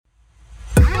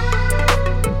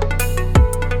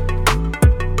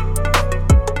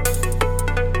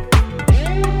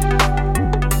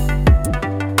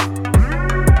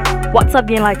What's up,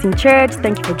 the Enlightened Church?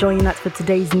 Thank you for joining us for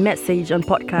today's message on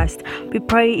podcast. We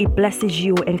pray it blesses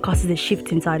you and causes a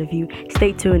shift inside of you.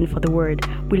 Stay tuned for the word.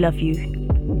 We love you.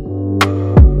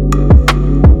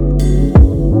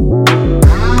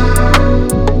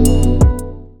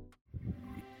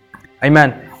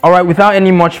 Amen. All right, without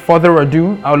any much further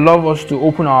ado, I would love us to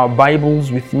open our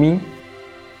Bibles with me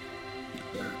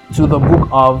to the book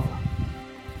of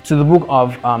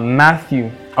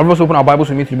Matthew. I would also open our Bibles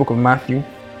with me to the book of Matthew.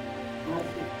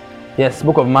 Yes,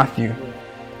 book of Matthew.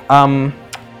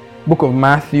 Book of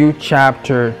Matthew,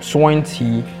 chapter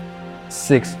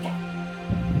 26.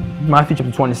 Matthew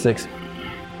chapter 26.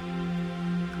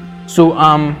 So,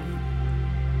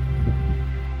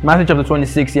 Matthew chapter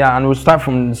 26, and we'll start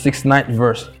from the 9th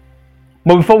verse.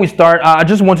 But before we start, I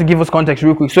just want to give us context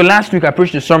real quick. So last week I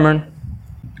preached a sermon.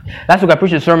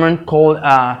 Called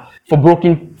 "For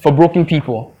Broken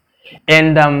People,"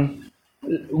 and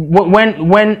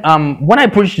when I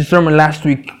preached the sermon last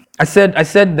week, I said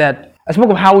that I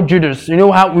spoke of how Judas, we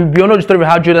all know the story of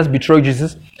how Judas betrayed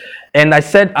Jesus, and I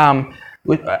said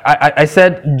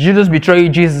Judas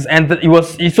betrayed Jesus, and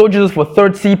he sold Jesus for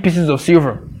 30 pieces of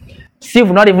silver.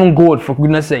 Silver, not even gold, for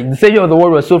goodness sake. The Savior of the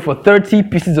world was sold for 30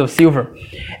 pieces of silver.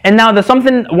 And now there's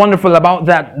something wonderful about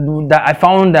that I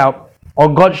found out, or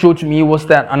God showed to me, was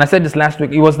that, and I said this last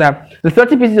week, it was that the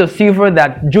 30 pieces of silver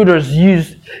that Judas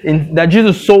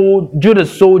sold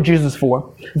Jesus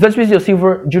for, the 30 pieces of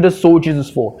silver Judas sold Jesus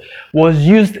for, was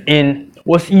used in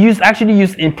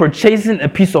purchasing a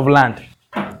piece of land.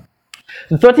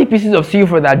 The 30 pieces of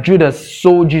silver that Judas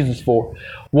sold Jesus for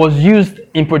was used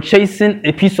in purchasing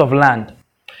a piece of land.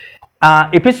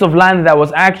 A piece of land that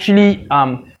was actually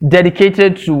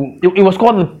dedicated to, it was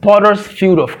called the Potter's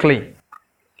Field of Clay.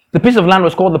 The piece of land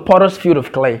was called the Potter's Field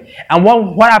of Clay. And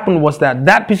what happened was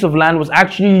that piece of land was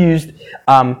actually used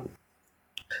it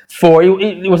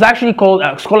was actually called,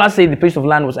 scholars say the piece of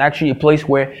land was actually a place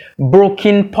where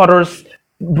broken potter's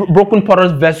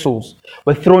vessels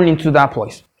were thrown into that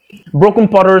place. Broken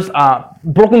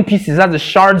pieces, that's the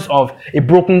shards of a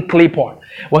broken clay pot,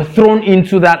 were thrown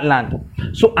into that land.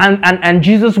 So and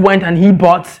Jesus went and he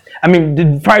bought,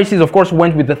 the Pharisees of course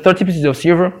went with the 30 pieces of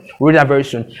silver, we'll read that very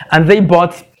soon, and they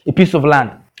bought a piece of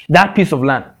land, that piece of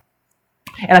land.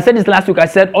 And I said this last week, I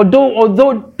said,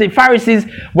 although the Pharisees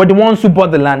were the ones who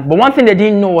bought the land, but one thing they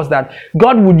didn't know was that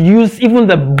God would use even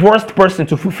the worst person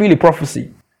to fulfill a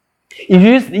prophecy. He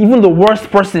used even the worst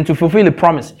person to fulfill a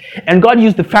promise. And God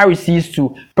used the Pharisees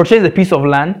to purchase a piece of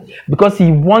land because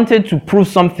he wanted to prove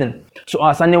something to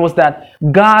us. And it was that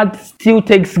God still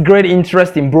takes great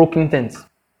interest in broken things.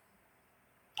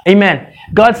 Amen.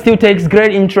 God still takes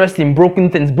great interest in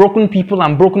broken things, broken people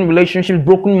and broken relationships,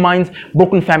 broken minds,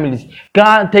 broken families.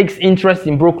 God takes interest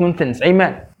in broken things.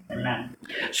 Amen. Amen.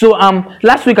 So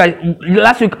last week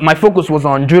my focus was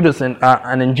on Judas and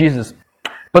in Jesus.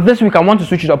 But this week I want to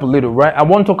switch it up a little, right? I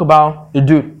want to talk about a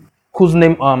dude whose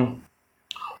name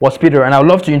was Peter, and I would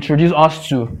love to introduce us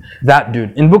to that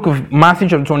dude. In the book of Matthew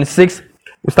chapter 26,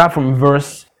 we start from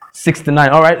verse 6 to 9.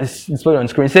 All right, let's put it on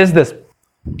screen. It says this.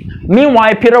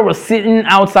 Meanwhile, Peter was sitting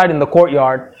outside in the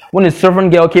courtyard when his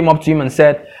servant girl came up to him and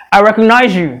said, "I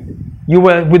recognize you. You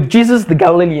were with Jesus the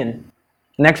Galilean."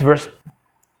 Next verse.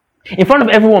 In front of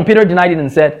everyone, Peter denied it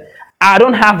and said, "I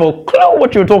don't have a clue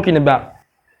what you're talking about."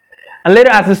 And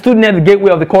later, as he stood near the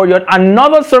gateway of the courtyard,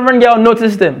 another servant girl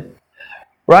noticed him.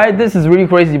 Right? This is really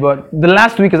crazy, but the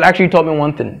last week has actually taught me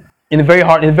one thing in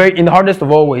the hardest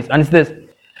of all ways, and it's this: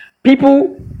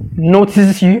 people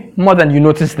notice you more than you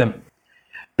notice them.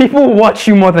 People watch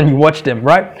you more than you watch them,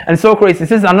 right? And so crazy. It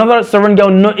says another servant girl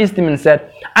noticed him and said,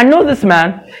 "I know this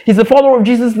man. He's a follower of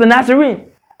Jesus the Nazarene."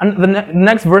 And the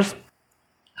next verse,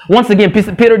 once again,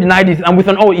 Peter denied it, and with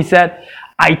an oath he said,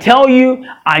 "I tell you,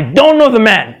 I don't know the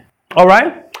man." All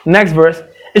right? Next verse.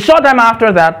 A short time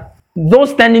after that,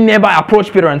 those standing nearby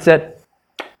approached Peter and said,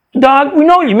 "Dog, we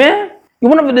know you, man. You're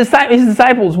one of his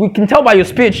disciples. We can tell by your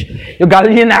speech. Your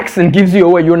Galilean accent gives you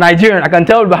away. You're Nigerian. I can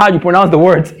tell by how you pronounce the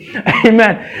words."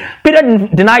 Amen. Peter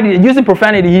denied it. Using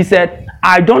profanity, he said,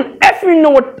 I don't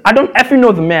effing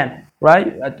know the man.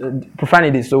 Right?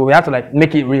 Profanity, so we have to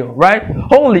make it real. Right?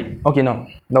 Okay, no.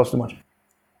 That was too much.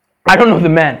 I don't know the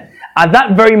man. At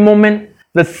that very moment,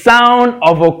 the sound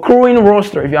of a crowing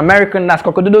rooster. If you're American, that's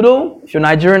cock-a-doodle. If you're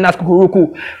Nigerian, that's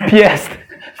kukuruku. Pierced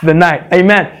the night.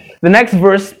 Amen. The next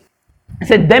verse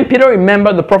said, "Then Peter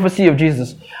remembered the prophecy of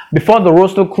Jesus. Before the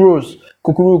rooster crows,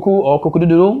 kukuruku or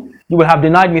cock-a-doodle, you will have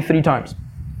denied me 3 times.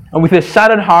 And with a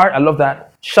shattered heart, I love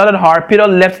that, shattered heart, Peter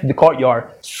left the courtyard,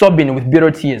 sobbing with bitter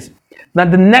tears. Now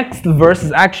the next verse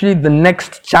is actually the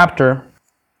next chapter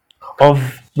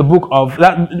of the book of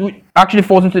that actually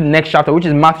falls into the next chapter, which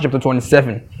is Matthew chapter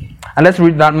 27. And let's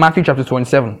read that, Matthew chapter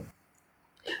 27.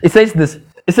 It says this.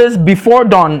 It says, before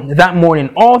dawn that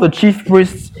morning, all the chief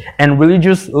priests and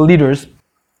religious leaders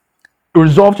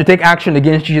resolved to take action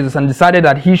against Jesus and decided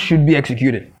that he should be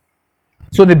executed.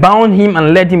 So they bound him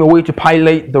and led him away to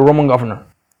Pilate, the Roman governor.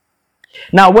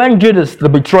 Now when Judas, the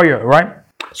betrayer, right,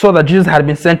 saw that Jesus had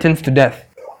been sentenced to death,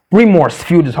 remorse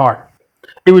filled his heart.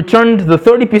 He returned the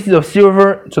 30 pieces of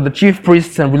silver to the chief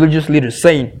priests and religious leaders,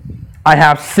 saying, I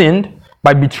have sinned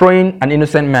by betraying an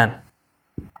innocent man.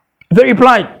 They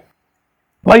replied,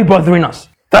 why are you bothering us?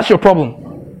 That's your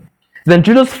problem. Then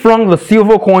Judas flung the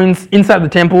silver coins inside the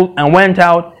temple and went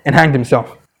out and hanged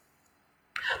himself.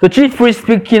 The chief priest,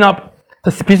 picking up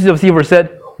the pieces of silver,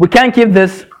 said, we can't keep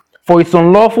this, for it's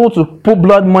unlawful to put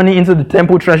blood money into the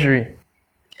temple treasury.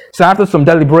 So after some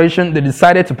deliberation, they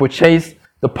decided to purchase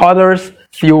the potter's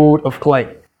field of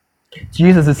clay to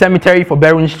use as a cemetery for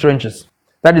burying strangers.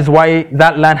 That is why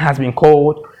that land has been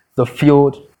called the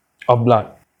field of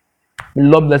blood. We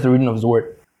love bless the reading of his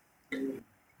word.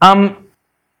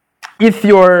 If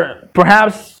you're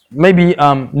perhaps maybe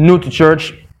new to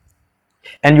church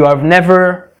and you have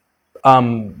never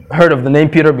heard of the name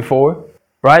Peter before,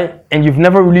 right? And you've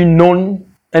never really known,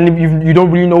 and you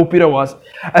don't really know who Peter was,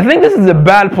 I think this is a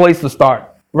bad place to start,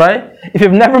 right? If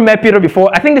you've never met Peter before,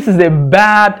 I think this is a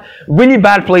really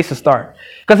bad place to start.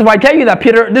 Because if I tell you that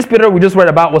this Peter we just read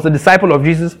about was a disciple of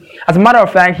Jesus, as a matter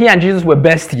of fact, he and Jesus were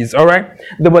besties, all right?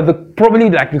 They were probably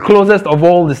like the closest of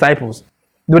all disciples.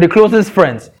 They were the closest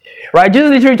friends, right?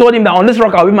 Jesus literally told him that on this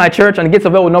rock I'll build my church and the gates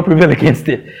of hell will not prevail against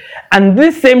it. And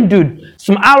this same dude,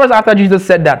 some hours after Jesus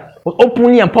said that, was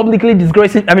openly and publicly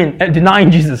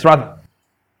denying Jesus rather.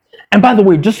 And by the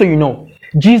way, just so you know,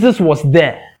 Jesus was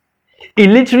there. He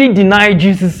literally denied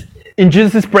Jesus in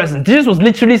Jesus' presence. Jesus was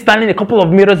literally standing a couple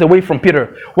of meters away from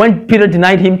Peter when Peter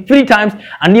denied him 3 times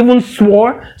and even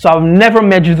swore, so I've never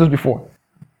met Jesus before.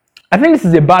 I think this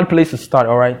is a bad place to start,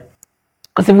 all right?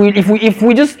 Because if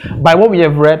we just, by what we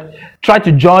have read, try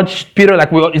to judge Peter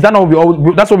that's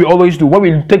what we always do. When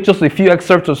we take just a few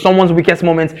excerpts of someone's weakest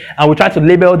moments and we try to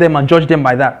label them and judge them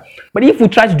by that. But if we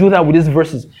try to do that with these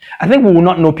verses, I think we will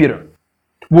not know Peter.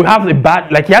 We'll have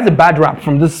he has a bad rap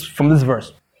from this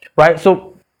verse, right?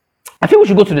 So I think we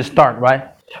should go to the start, right?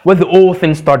 Where the whole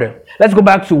thing started. Let's go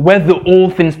back to where the whole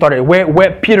thing started,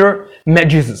 where Peter met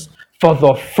Jesus for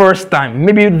the first time.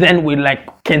 Maybe then we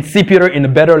can see Peter in a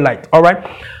better light. All right.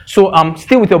 So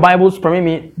still with your Bibles, permit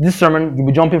me this sermon. We'll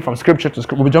be jumping from scripture to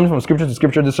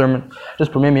scripture this sermon.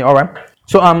 Just permit me. All right.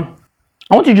 So I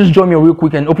want you to just join me real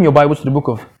quick and open your Bibles to the book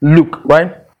of Luke.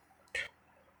 Right.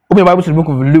 Open your Bibles to the book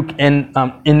of Luke, and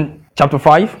in chapter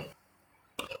 5,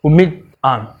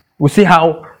 we'll see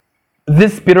how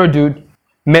this Peter dude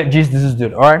met Jesus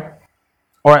dude. All right.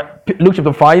 All right. Luke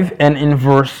chapter 5 and in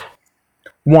verse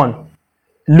 1.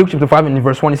 Luke chapter 5 and in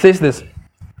verse 1, it says this.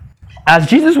 As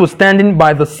Jesus was standing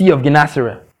by the Sea of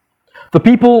Gennesaret, the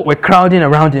people were crowding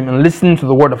around him and listening to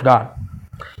the word of God.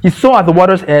 He saw at the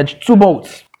water's edge 2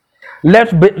 boats,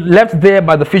 left there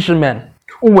by the fishermen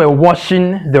who were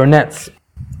washing their nets.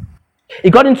 He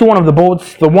got into one of the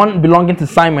boats, the one belonging to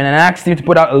Simon, and asked him to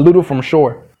put out a little from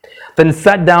shore. Then he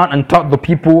sat down and taught the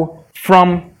people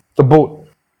from the boat.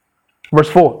 Verse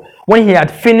 4. When he had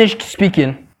finished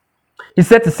speaking, he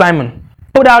said to Simon,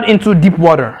 put out into deep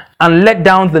water and let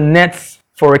down the nets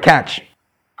for a catch.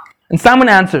 And Simon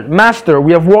answered, Master,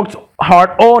 we have worked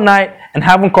hard all night and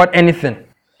haven't caught anything.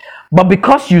 But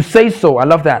because you say so, I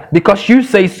love that. Because you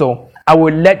say so, I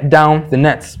will let down the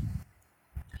nets.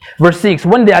 Verse 6,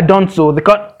 when they had done so, they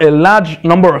caught a large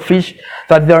number of fish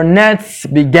that their nets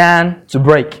began to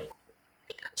break.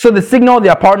 So they signaled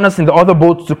their partners in the other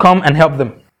boats to come and help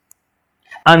them.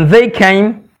 And they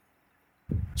came.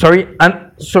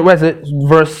 Where's it?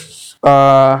 Verse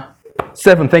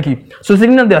 7, thank you. So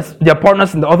signaled their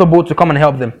partners in the other boat to come and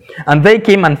help them. And they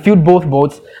came and filled both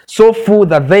boats, so full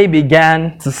that they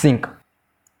began to sink.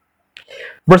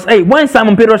 Verse 8, when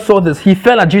Simon Peter saw this, he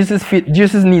fell at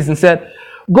Jesus' knees and said,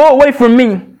 go away from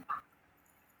me,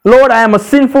 Lord, I am a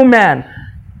sinful man.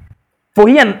 For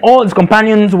he and all his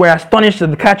companions were astonished at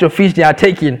the catch of fish they had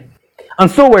taken. And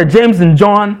so were James and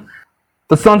John,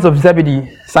 the sons of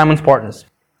Zebedee, Simon's partners.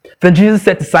 Then Jesus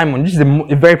said to Simon, this is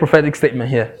a very prophetic statement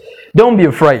here, don't be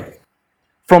afraid.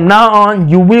 From now on,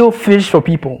 you will fish for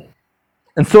people.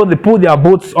 And so they pulled their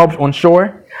boats up on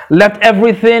shore, left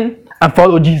everything, and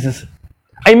followed Jesus.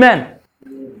 Amen.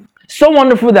 So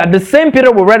wonderful that the same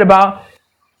Peter we read about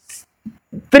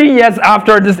 3 years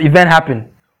after this event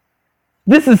happened.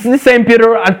 This is the same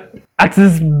Peter at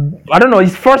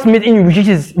his first meeting with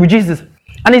Jesus.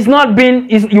 And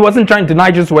he wasn't trying to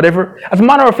deny Jesus or whatever. As a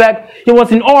matter of fact, he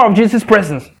was in awe of Jesus'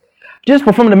 presence. Jesus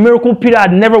performed a miracle Peter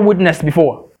had never witnessed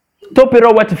before. Told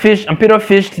Peter where to fish, and Peter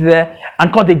fished there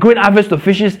and caught a great harvest of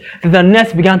fishes that the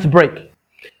nets began to break.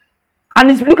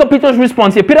 And look at Peter's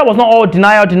response here. Peter was not all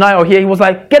denial here. He was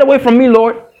like, "Get away from me,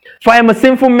 Lord, for I am a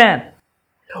sinful man."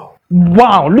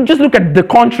 Wow, just look at the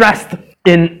contrast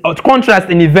in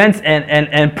events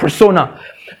and persona.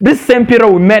 This same Peter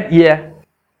we met here,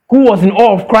 who was in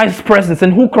awe of Christ's presence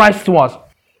and who Christ was.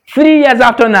 3 years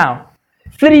after now,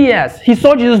 3 years, he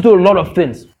saw Jesus do a lot of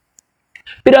things.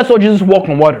 Peter saw Jesus walk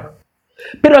on water.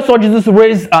 Peter saw Jesus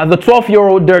raise the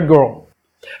 12-year-old dead girl.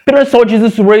 Peter saw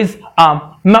Jesus raise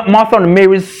Martha and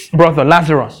Mary's brother,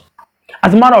 Lazarus.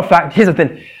 As a matter of fact, here's the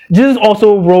thing. Jesus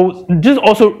also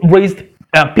raised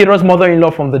Peter's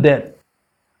mother-in-law from the dead.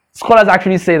 Scholars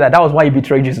actually say that was why he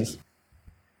betrayed Jesus.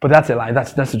 But that's a lie.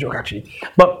 That's a joke, actually.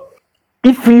 But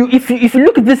if you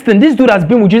look at this thing, this dude has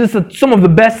been with Jesus at some of the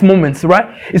best moments,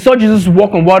 right? He saw Jesus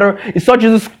walk on water. He saw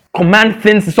Jesus command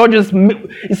things. He saw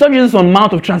Jesus on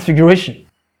Mount of Transfiguration.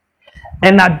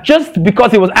 And that just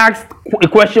because he was asked a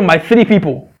question by 3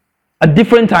 people at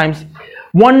different times,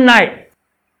 one night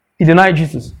he denied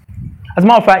Jesus. As a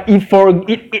matter of fact, he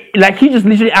just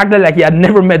literally acted like he had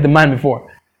never met the man before.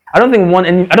 I don't think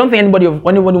anybody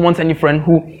wants any friend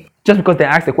who, just because they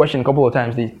asked the question a couple of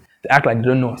times, they act like they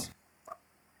don't know us.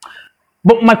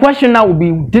 But my question now would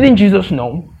be, didn't Jesus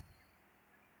know?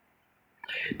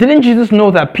 Didn't Jesus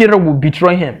know that Peter would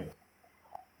betray him?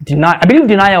 I believe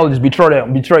denial is betrayal.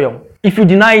 If you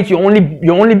deny it,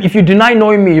 if you deny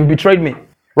knowing me, you've betrayed me,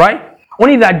 right?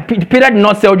 Only that Peter did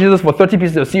not sell Jesus for 30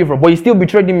 pieces of silver, but he still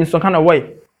betrayed him in some kind of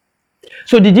way.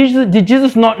 So did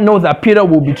Jesus not know that Peter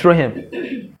will betray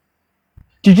him?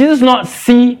 Did Jesus not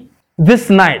see this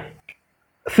night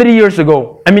 3 years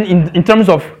ago? I mean, in terms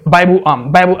of Bible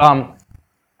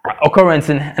occurrence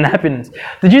and happenings,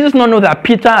 did Jesus not know that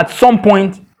Peter at some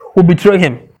point will betray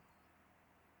him?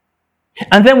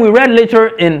 And then we read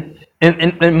later in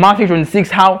Matthew 26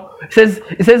 how it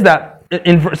says that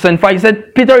in verse 5, he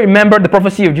said, Peter remembered the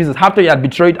prophecy of Jesus after he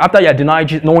had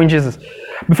denied knowing Jesus.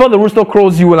 Before the rooster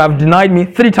crows, you will have denied me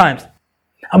 3 times.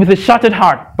 And with a shattered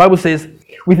heart, Bible says,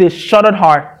 with a shattered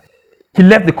heart, he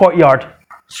left the courtyard,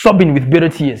 sobbing with bitter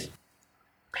tears.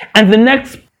 And the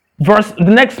next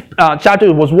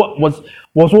chapter was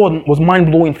mind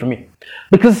blowing for me,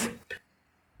 because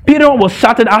Peter was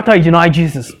shattered after he denied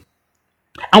Jesus.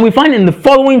 And we find in the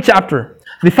following chapter,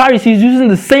 the Pharisees using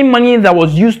the same money that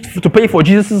was used to pay for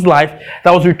Jesus' life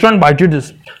that was returned by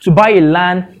Judas to buy a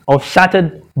land of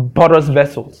shattered potter's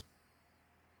vessels.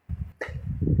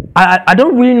 I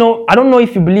don't know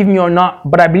if you believe me or not,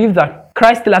 but I believe that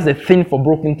Christ still has a thing for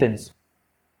broken things.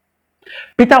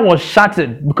 Peter was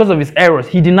shattered because of his errors.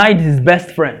 He denied his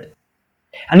best friend,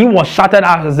 and he was shattered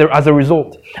as a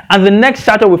result. And the next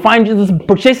chapter, we find Jesus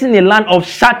purchasing a land of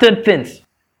shattered things,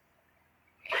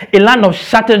 a land of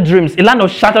shattered dreams, a land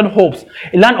of shattered hopes,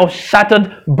 a land of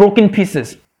shattered broken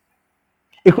pieces,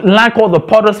 a land called the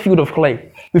potter's field of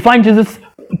clay. We find Jesus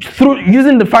through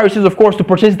using the Pharisees, of course, to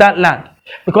purchase that land,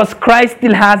 because Christ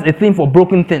still has a thing for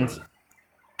broken things.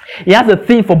 He has a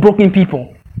thing for broken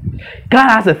people. God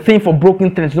has a thing for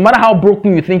broken things. No matter how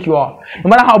broken you think you are, no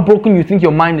matter how broken you think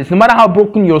your mind is, no matter how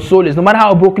broken your soul is, no matter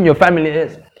how broken your family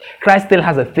is, Christ still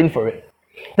has a thing for it.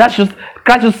 Christ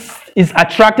just is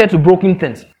attracted to broken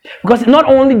things, because not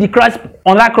only did Christ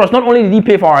on that cross, not only did he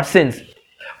pay for our sins,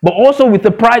 but also with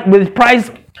the price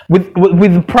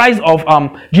of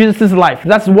Jesus' life.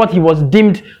 That's what he was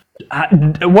deemed,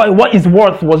 what his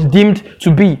worth was deemed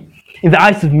to be in the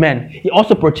eyes of men. He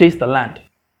also purchased the land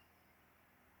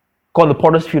called the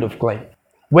potter's field of clay,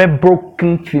 where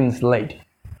broken things laid,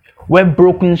 where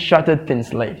broken, shattered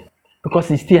things laid, because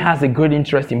he still has a great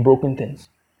interest in broken things.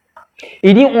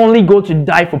 He didn't only go to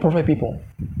die for perfect people.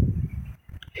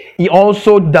 He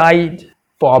also died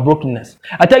for our brokenness.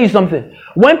 I tell you something.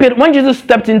 When Jesus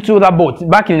stepped into that boat,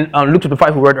 back in Luke chapter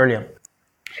 5 we read earlier,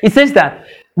 it says that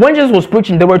when Jesus was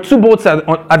preaching, there were 2 boats at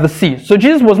the sea. So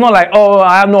Jesus was not like, oh,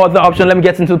 I have no other option, let me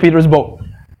get into Peter's boat.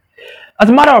 As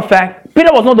a matter of fact,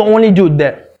 Peter was not the only dude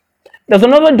there. There's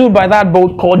another dude by that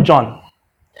boat called John.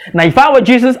 Now, if I were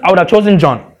Jesus, I would have chosen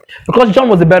John, because John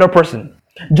was a better person.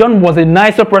 John was a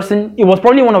nicer person. He was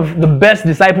probably one of the best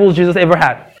disciples Jesus ever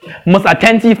had. Most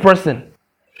attentive person.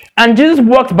 And Jesus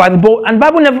walked by the boat, and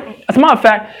Bible never, as a matter of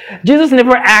fact, Jesus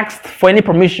never asked for any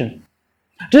permission.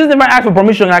 Jesus never asked for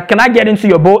permission, like, can I get into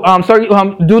your boat?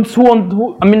 Dudes,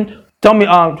 tell me,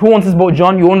 who wants this boat?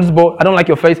 John, you want this boat? I don't like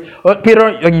your face.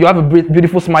 Peter, you have a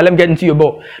beautiful smile. Let me get into your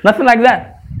boat. Nothing like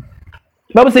that.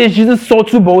 The Bible says Jesus saw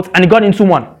 2 boats and he got into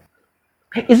one.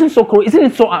 Isn't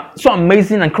it so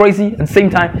amazing and crazy at the same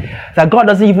time that God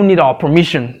doesn't even need our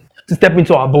permission to step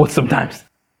into our boat sometimes,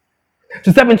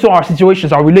 to step into our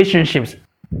situations, our relationships?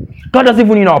 God doesn't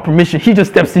even need our permission. He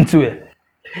just steps into it.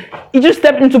 He just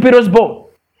stepped into Peter's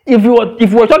boat. If we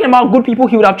were talking about good people,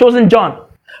 he would have chosen John,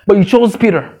 but he chose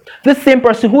Peter. This same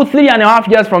person who 3.5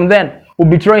 years from then will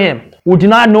betray him, will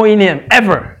deny knowing him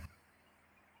ever,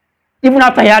 even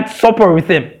after he had supper with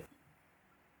him.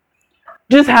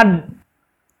 Jesus had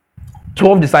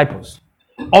 12 disciples.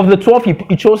 Of the 12,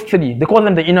 he chose 3. They call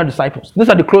them the inner disciples. These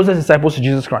are the closest disciples to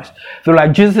Jesus Christ. They're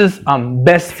like Jesus'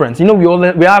 best friends. You know,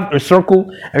 we have a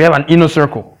circle and we have an inner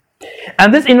circle.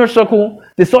 And this inner circle,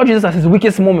 they saw Jesus at his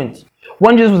weakest moment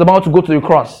when Jesus was about to go to the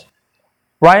cross.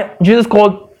 Right?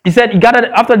 He said he gathered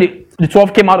after the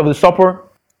 12 came out of the supper,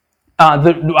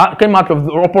 came out of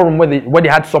the upper room where they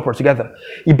had supper together.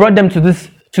 He brought them to this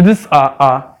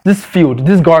field,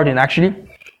 this garden actually.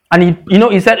 And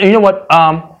he said, you know what,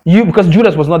 because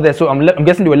Judas was not there, so I'm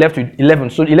guessing they were left with 11.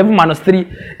 So 11 minus 3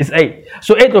 is 8.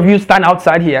 So 8 of you stand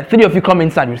outside here, 3 of you come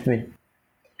inside with me.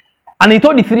 And he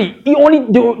told the 3,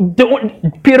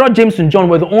 Peter, James, and John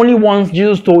were the only ones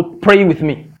Jesus told, pray with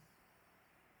me.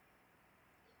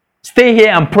 Stay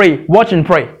here and pray, watch and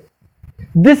pray.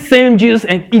 This same Jesus,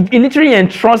 and he literally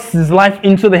entrusts his life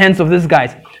into the hands of these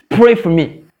guys. Pray for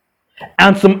me.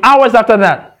 And some hours after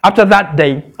that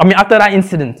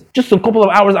incident, just a couple of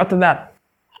hours after that,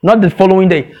 not the following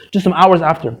day, just some hours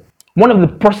after, one of the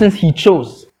persons he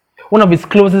chose, one of his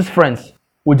closest friends,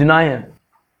 would deny him.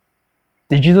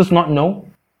 Did Jesus not know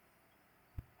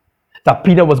that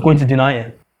Peter was going to deny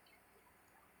him?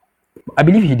 I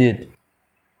believe he did.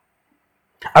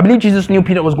 I believe Jesus knew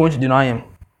Peter was going to deny him.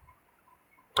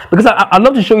 Because I'd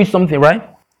love to show you something, right?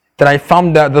 That I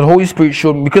found that the Holy Spirit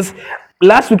showed me. Because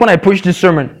last week when I preached this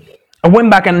sermon, I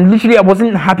went back and literally I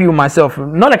wasn't happy with myself.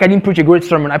 Not like I didn't preach a great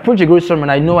sermon. I preached a great sermon.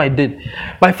 I know I did.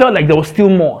 But I felt like there was still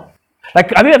more.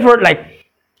 Like, have you ever heard, like,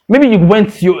 maybe you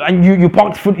went you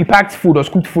packed food or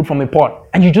scooped food from a pot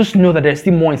and you just know that there's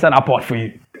still more inside that pot for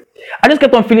you. I just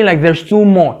kept on feeling like there's still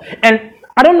more. And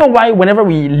I don't know why whenever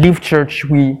we leave church,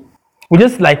 we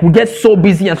get so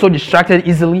busy and so distracted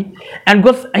easily. And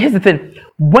because here's the thing,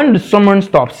 when the sermon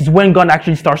stops is when God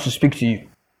actually starts to speak to you.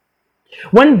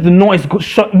 When the noise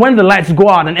when the lights go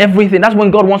out and everything, that's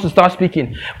when God wants to start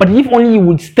speaking. But if only you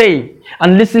would stay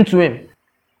and listen to him.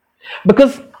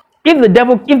 Because if the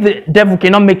devil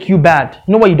cannot make you bad,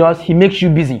 you know what he does? He makes you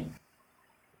busy.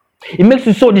 It makes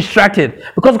you so distracted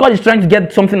because God is trying to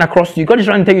get something across to you. God is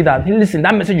trying to tell you that, hey, listen,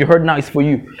 that message you heard now is for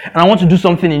you. And I want to do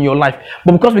something in your life.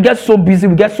 But because we get so busy,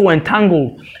 we get so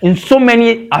entangled in so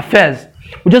many affairs,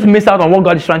 we just miss out on what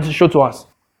God is trying to show to us.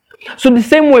 So the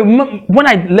same way, when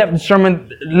I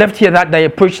left here that day, I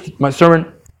preached my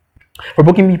sermon for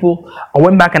broken people, I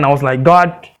went back and I was like,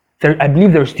 God, I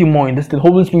believe there's still more in this. The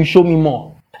Holy Spirit showed me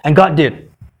more. And God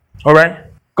did. All right?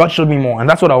 God showed me more. And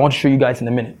that's what I want to show you guys in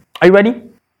a minute. Are you ready?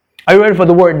 Are you ready for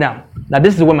the word now? Now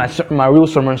this is where my real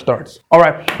sermon starts. All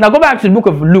right. Now go back to the book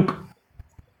of Luke.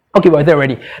 Okay, we're there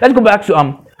already. Let's go back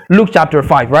to Luke chapter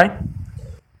 5, right?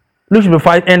 Luke chapter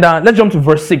 5, and let's jump to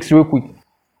verse 6 real quick.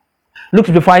 Luke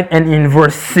chapter 5 and in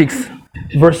verse 6.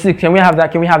 Verse 6. Can we have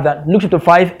that? Can we have that? Luke chapter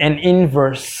 5 and in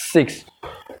verse 6.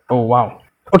 Oh wow.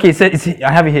 Okay, it says,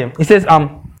 I have it here. It says,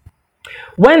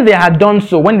 when they had done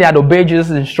so, when they had obeyed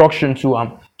Jesus' instruction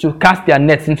to cast their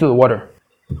nets into the water,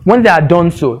 when they had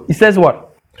done so, it says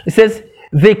what? It says,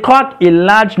 they caught a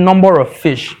large number of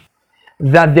fish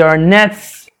that their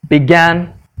nets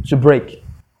began to break.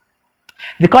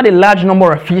 They caught a large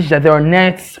number of fish that their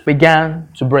nets began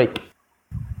to break.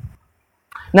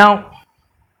 Now,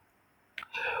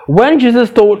 when Jesus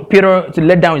told Peter to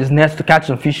let down his nets to catch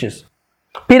some fishes,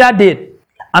 Peter did,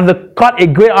 and they caught a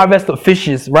great harvest of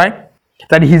fishes, right?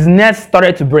 That his nets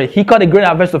started to break. He caught a great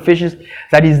harvest of fishes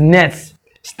that his nets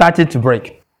started to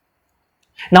break.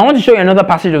 Now I want to show you another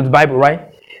passage of the Bible,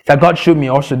 right? That God showed me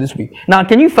also this week. Now,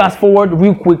 can you fast forward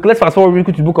real quick? Let's fast forward real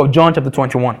quick to the book of John chapter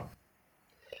 21.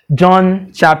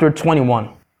 John chapter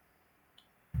 21.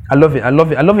 I love it. I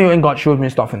love it. I love it when God shows me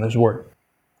stuff in this word.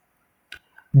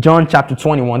 John chapter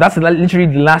 21. That's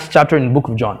literally the last chapter in the book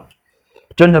of John.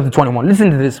 John chapter 21.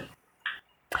 Listen to this.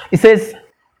 It says,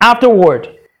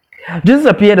 afterward, Jesus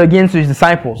appeared again to his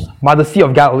disciples by the Sea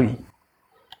of Galilee.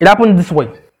 It happened this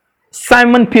way.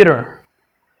 Simon Peter,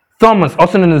 Thomas,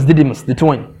 also known as Didymus, the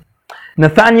twin,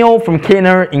 Nathanael from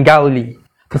Cana in Galilee,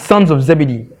 the sons of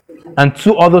Zebedee, and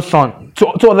two other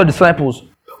disciples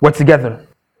were together.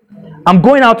 I'm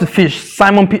going out to fish,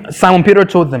 Simon Peter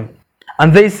told them,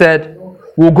 and they said,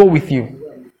 we'll go with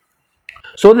you.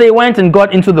 So they went and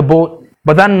got into the boat,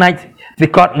 but that night they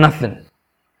caught nothing.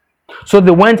 So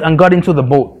they went and got into the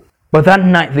boat. But that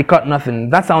night they caught nothing.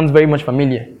 That sounds very much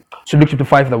familiar to Luke chapter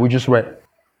 5 that we just read.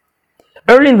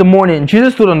 Early in the morning,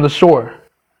 Jesus stood on the shore,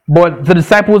 but the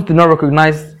disciples did not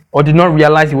recognize or did not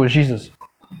realize he was Jesus.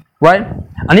 Right?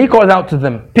 And he called out to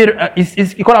them,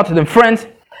 he called out to them, friends,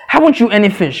 haven't you any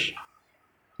fish?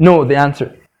 No, they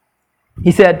answered.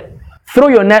 He said, throw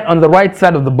your net on the right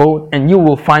side of the boat and you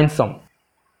will find some.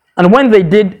 And when they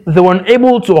did, they were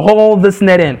unable to haul this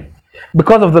net in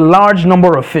because of the large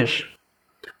number of fish.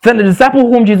 Then the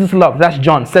disciple whom Jesus loved, that's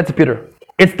John, said to Peter,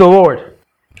 it's the Lord.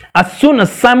 As soon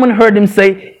as Simon heard him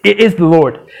say, it is the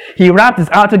Lord, he wrapped his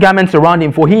outer garments around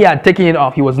him, for he had taken it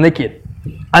off, he was naked,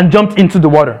 and jumped into the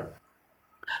water.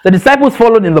 The disciples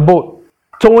followed in the boat,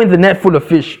 towing the net full of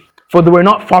fish, for they were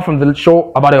not far from the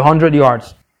shore, about 100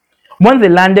 yards. When they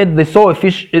landed, they saw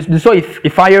a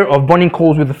fire of burning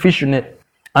coals with a fish in it,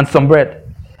 and some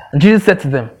bread. And Jesus said to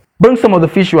them, bring some of the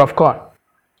fish you have caught.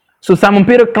 So Simon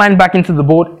Peter climbed back into the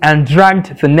boat and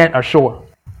dragged the net ashore.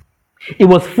 It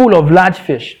was full of large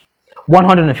fish,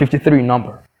 153 in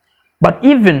number. But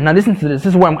even, now listen to this,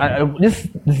 this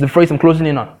is the phrase I'm closing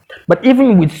in on. But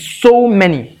even with so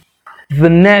many, the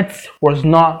net was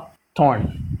not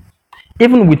torn.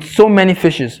 Even with so many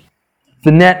fishes,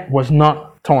 the net was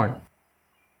not torn.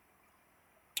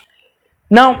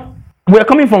 Now, we're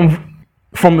coming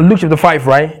from Luke chapter 5,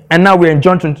 right? And now we're in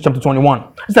John chapter 21.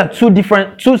 These are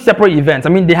two separate events. I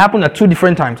mean, they happened at two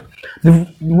different times.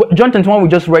 John 21 we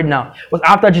just read now was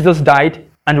after Jesus died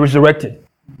and resurrected.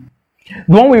 The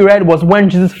one we read was when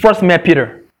Jesus first met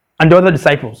Peter and the other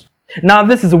disciples. Now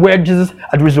this is where Jesus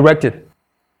had resurrected.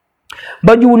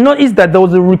 But you will notice that there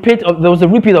was a repeat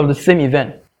of the same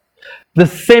event. The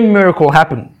same miracle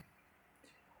happened.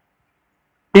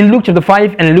 In Luke chapter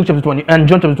 5 and in Luke chapter 20 and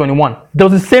John chapter 21, there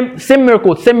was the same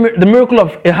miracle, the miracle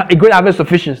of a great harvest of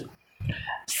fishes.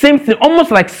 Same thing,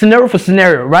 almost like scenario for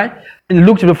scenario, right? In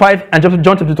Luke chapter 5 and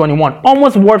John chapter 21,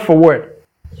 almost word for word,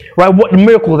 right? What the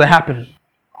miracle that happened,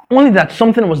 only that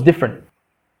something was different,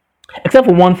 except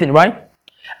for one thing, right?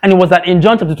 And it was that in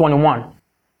John chapter 21,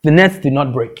 the nets did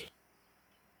not break.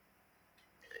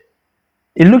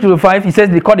 In Luke chapter 5, he says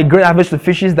they caught a great harvest of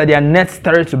fishes that their nets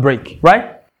started to break,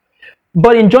 right?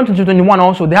 But in John chapter 21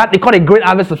 also, they caught a great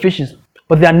harvest of fishes,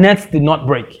 but their nets did not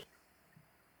break.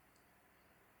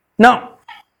 Now,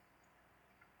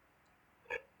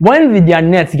 when did their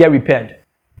nets get repaired?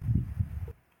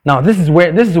 Now, this is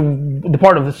the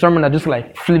part of the sermon that just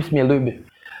like flips me a little bit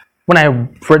when I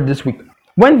read this week.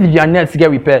 When did their nets get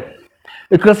repaired?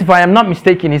 Because if I am not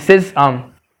mistaken, it says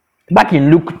back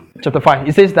in Luke chapter 5,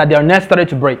 it says that their nets started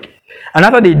to break. And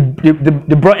after they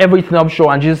brought everything up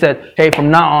shore, and Jesus said, hey, from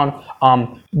now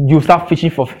on, you start fishing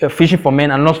for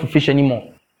men and not for fish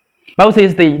anymore. Bible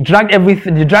says they dragged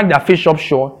their fish up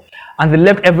shore, and they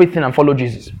left everything and followed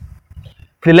Jesus.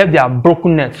 They left their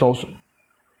broken nets also.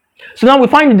 So now we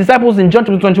find the disciples in John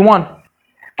chapter 21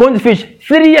 going to fish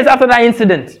 3 years after that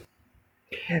incident.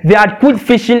 They had quit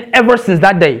fishing ever since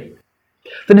that day.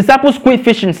 The disciples quit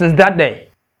fishing since that day.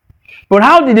 But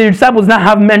how did the disciples not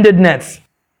have mended nets?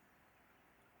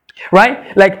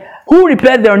 Right? Like, who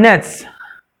repaired their nets?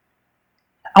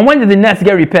 And when did the nets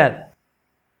get repaired?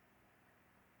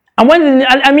 And when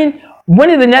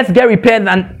did the nets get repaired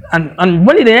and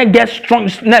when did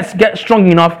the nets get strong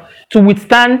enough to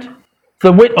withstand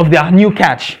the weight of their new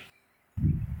catch?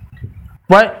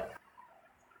 Right?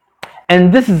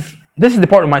 And this is the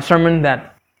part of my sermon that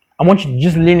I want you to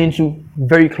just lean into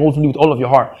very closely with all of your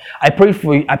heart. I prayed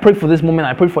for this moment.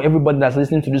 I prayed for everybody that's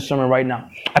listening to this sermon right now.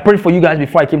 I prayed for you guys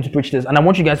before I came to preach this, and I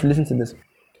want you guys to listen to this.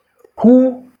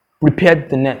 Who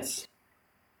repaired the nets?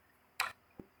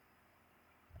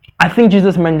 I think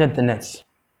Jesus mended the nets.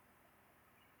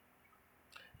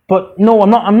 But no,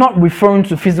 I'm not referring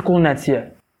to physical nets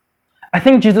here. I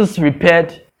think Jesus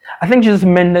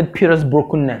mended Peter's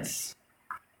broken nets.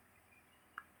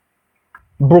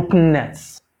 Broken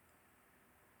nets.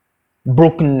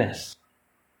 Brokenness.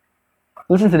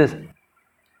 Listen to this.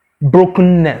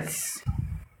 Brokenness.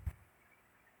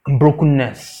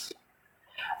 Brokenness.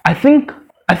 I think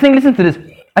listen to this.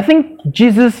 I think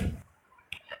Jesus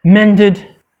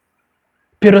mended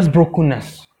Peter's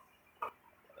brokenness.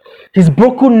 His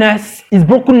broken nets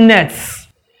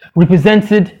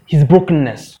represented his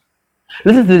brokenness.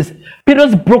 Listen to this.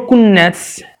 Peter's broken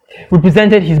nets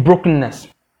represented his brokenness.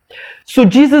 So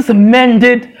Jesus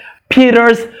mended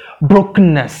Peter's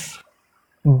brokenness.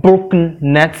 Broken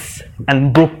nets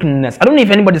and brokenness. I don't know if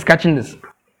anybody's catching this.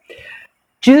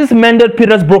 Jesus mended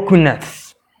Peter's broken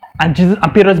nets and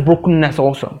Peter's brokenness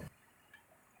also.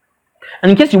 And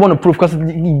in case you want to prove, because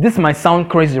this might sound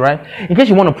crazy, right? In case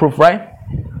you want to prove, right?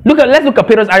 Let's look at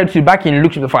Peter's attitude back in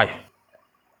Luke chapter 5.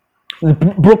 The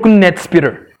broken net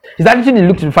Peter. His attitude in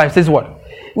Luke chapter 5 says what?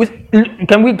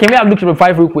 Can we have Luke chapter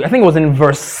 5 real quick? I think it was in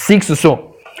verse 6 or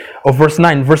so. Or verse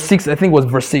 9. Verse 6, I think it was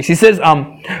verse 6. He says,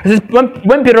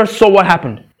 when Peter saw what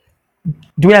happened.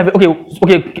 Do we have it?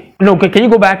 Okay. No, can you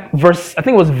go back? I think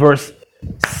it was verse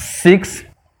 6.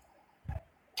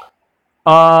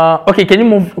 Okay, can you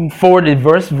move forward a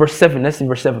verse 7? Let's see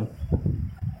verse 7.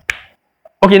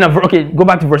 Okay, go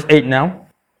back to verse 8 now.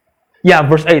 Yeah,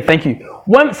 verse 8, thank you.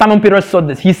 When Simon Peter saw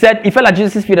this, he fell at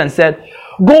Jesus' feet and said,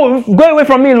 Go away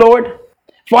from me, Lord,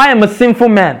 for I am a sinful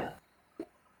man.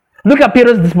 Look at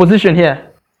Peter's disposition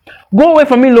here. Go away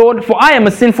from me, Lord, for I am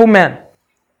a sinful man.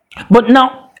 But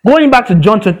now, going back to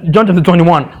John chapter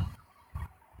 21.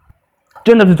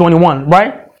 John chapter 21,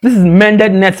 right? This is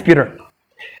mended nets, Peter.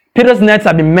 Peter's nets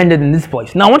have been mended in this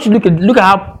place. Now, I want you to look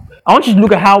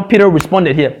at how Peter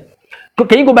responded here.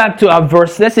 Can you go back to our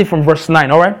verse? Let's say from verse 9,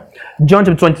 all right? John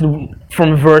chapter 20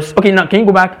 from verse. Okay, now can you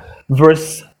go back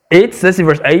verse 8? Let's see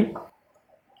verse 8.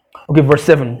 Okay, verse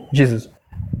 7. Jesus.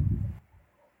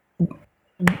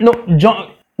 No,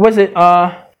 John. What's it?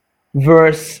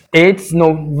 Verse 8.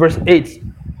 No, verse 8.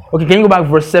 Okay, can you go back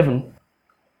verse 7?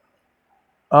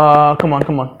 Come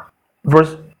on.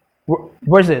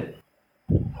 Where's it?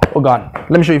 Oh God,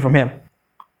 let me show you from here.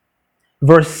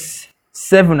 Verse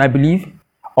 7, I believe,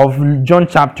 of John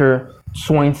chapter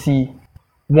 21.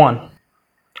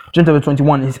 John chapter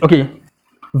 21 is okay.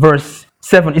 Verse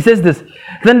 7. It says this.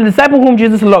 Then the disciple whom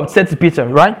Jesus loved said to Peter,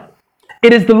 right?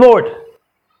 It is the Lord.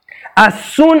 As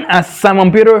soon as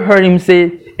Simon Peter heard him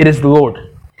say, it is the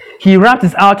Lord, he wrapped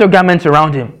his outer garment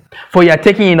around him, for he had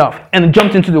taken it off, and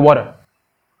jumped into the water.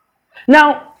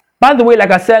 Now, by the way,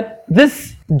 like I said,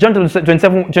 this John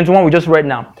 21 we just read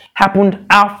now happened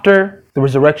after the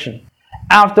resurrection,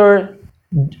 after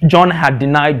John had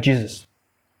denied Jesus.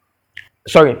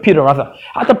 Peter rather.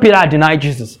 After Peter had denied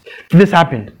Jesus, this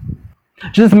happened.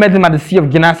 Jesus met him at the Sea of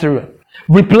Gennesaret,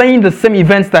 replaying the same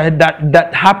events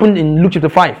that happened in Luke chapter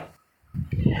 5.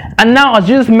 And now, as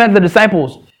Jesus met the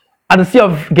disciples at the Sea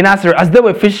of Gennesaret, as they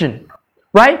were fishing,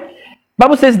 right?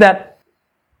 Bible says that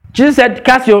Jesus said,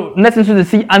 cast your nets into the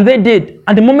sea, and they did.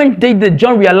 And the moment they did,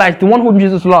 John realized the one whom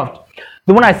Jesus loved,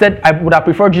 the one I said I would have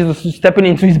preferred Jesus stepping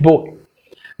into his boat.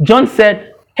 John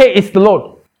said, hey, it's the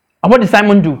Lord. And what did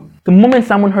Simon do? The moment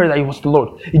Simon heard that it was the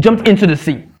Lord, he jumped into the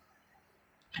sea.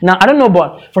 Now, I don't know,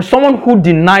 but for someone who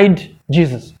denied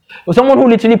Jesus, for someone who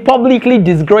literally publicly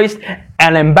disgraced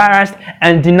and embarrassed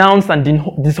and denounced and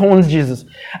disowns Jesus,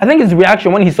 I think his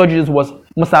reaction when he saw Jesus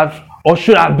must have or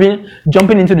should have been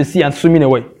jumping into the sea and swimming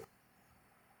away.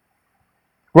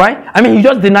 Right? I mean, you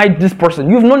just denied this person.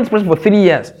 You've known this person for 3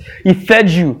 years. He fed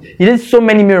you. He did so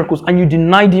many miracles, and you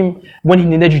denied him when he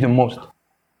needed you the most.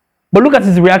 But look at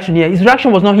his reaction here. His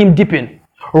reaction was not him dipping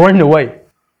or running away.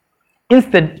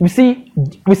 Instead, we see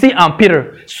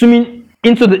Peter swimming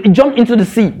he jumped into the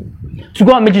sea to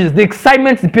go and meet Jesus. The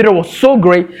excitement in Peter was so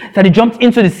great that he jumped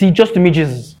into the sea just to meet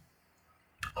Jesus.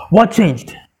 What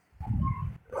changed?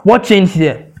 What changed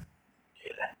here?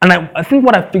 And I think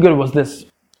what I figured was this.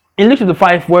 In Luke chapter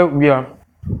 5, where we are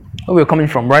coming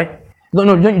from, right?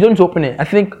 No, you don't open it. I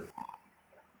think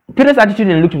Peter's attitude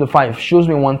in Luke chapter 5 shows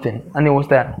me one thing, and it was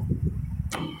that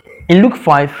in Luke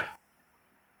 5,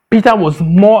 Peter was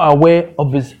more aware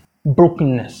of his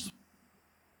brokenness.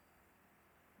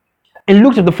 In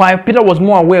Luke chapter 5, Peter was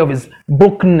more aware of his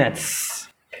brokenness.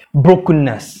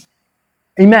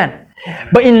 Amen.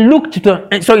 But in John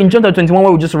chapter 21,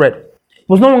 where we just read, he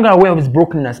was no longer aware of his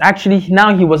brokenness. Actually,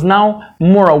 now he was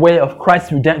more aware of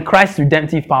Christ's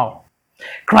redemptive power,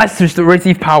 Christ's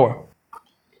restorative power.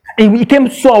 And he became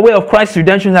so aware of Christ's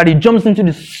redemption that he jumps into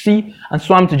the sea and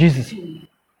swam to Jesus.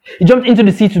 He jumped into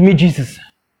the sea to meet Jesus.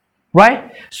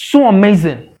 Right? So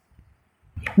amazing.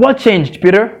 What changed,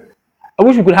 Peter? I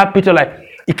wish we could have Peter like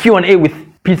a Q&A with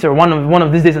Peter one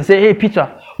of these days and say, hey,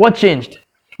 Peter, what changed?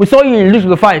 We saw you in Luke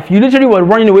chapter 5. You literally were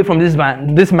running away from this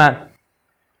man.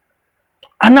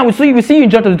 And now we see you in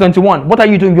John chapter 21. What are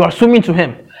you doing? You are swimming to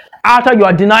him. After you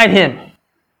are denied him.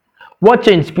 What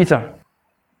changed, Peter?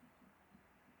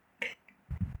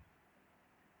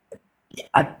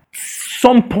 At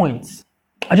some point,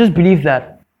 I just believe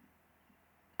that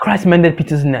Christ mended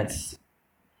Peter's nets.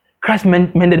 Christ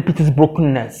mended Peter's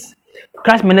brokenness.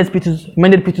 Christ mended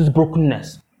Peter's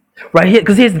brokenness. Right here,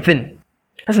 because here's the thing.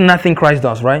 That's another thing Christ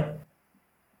does, right?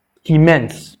 He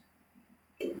mends.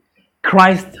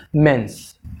 Christ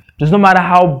mends. Does not matter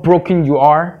how broken you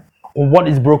are or what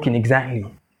is broken exactly.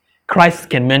 Christ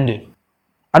can mend it.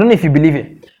 I don't know if you believe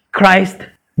it. Christ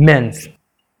mends.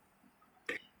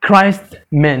 Christ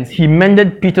mends. He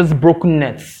mended Peter's broken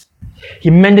nets. He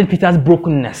mended Peter's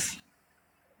brokenness.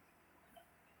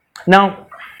 Now,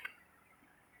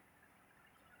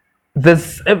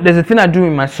 there's a thing I do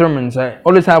in my sermons. I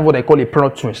always have what I call a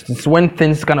plot twist. It's when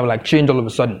things kind of like change all of a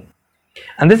sudden.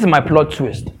 And this is my plot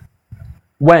twist.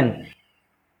 When?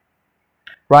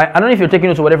 Right? I don't know if you're taking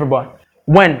notes or whatever, but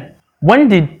when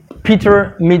did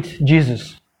Peter meet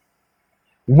Jesus?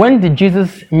 When did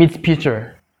Jesus meet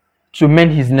Peter to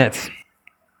mend his nets?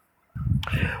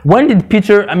 When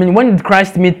did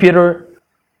Christ meet Peter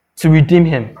to redeem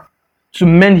him, to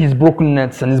mend his broken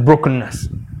nets and his brokenness?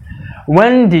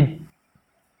 When did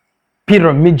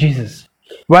Peter meet Jesus?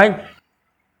 Right?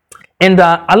 And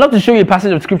I'd love to show you a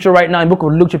passage of scripture right now in the book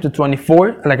of Luke chapter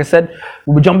 24. Like I said,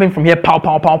 we'll be jumping from here, pow,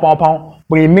 pow, pow, pow, pow.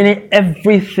 But in a minute,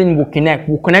 everything will connect.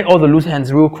 We'll connect all the loose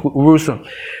ends real soon.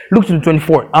 Luke chapter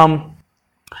 24.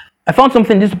 I found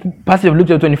something in this passage of Luke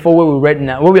chapter 24 where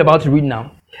we're about to read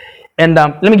now. And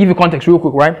let me give you context real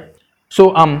quick, right?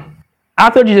 So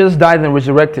after Jesus died and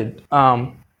resurrected,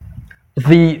 after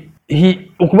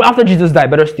Jesus died,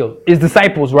 better still, his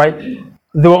disciples, right?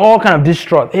 They were all kind of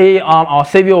distraught. Hey, our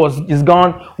Savior is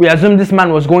gone. We assumed this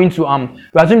man was going to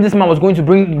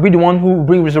be the one who will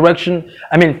bring resurrection.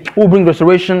 Who will bring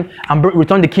restoration and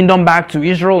return the kingdom back to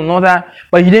Israel and all that.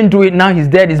 But he didn't do it. Now he's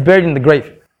dead. He's buried in the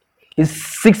grave. He's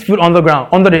 6 feet underground,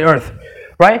 under the earth,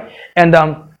 right? And they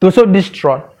were so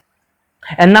distraught.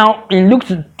 And now in Luke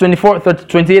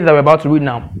 24:28 that we're about to read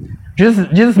now,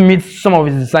 Jesus meets some of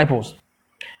his disciples.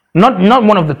 Not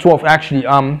one of the 12 actually.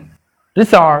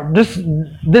 These are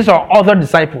other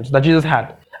disciples that Jesus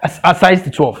had, aside the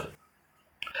 12,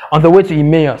 on the way to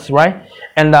Emmaus, right?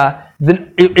 And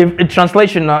the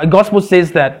translation, Gospel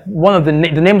says that one of the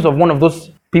names of one of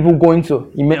those people going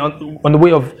to on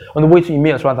the way to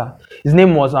Emmaus, rather, his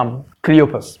name was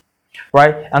Cleopas,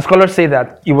 right? And scholars say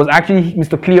that it was actually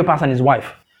Mr. Cleopas and his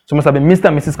wife, so it must have been Mr.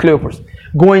 and Mrs. Cleopas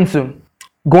going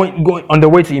on the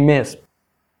way to Emmaus.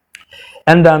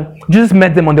 And Jesus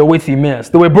met them on their way to Emmaus.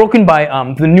 They were broken by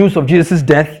the news of Jesus'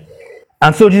 death.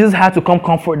 And so Jesus had to come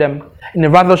comfort them in a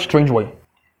rather strange way.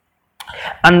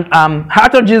 And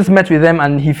after Jesus met with them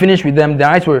and he finished with them,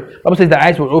 Bible says their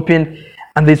eyes were opened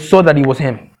and they saw that it was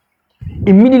him.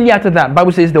 Immediately after that,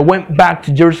 Bible says they went back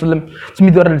to Jerusalem to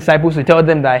meet the other disciples to tell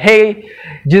them that, hey,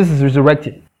 Jesus is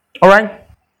resurrected. All right?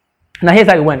 Now here's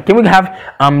how it went. Can we have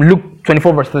Luke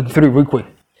 24 verse 33 real quick?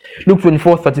 Luke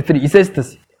 24:33. It says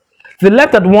this. They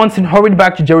left at once and hurried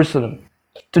back to Jerusalem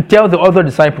to tell the other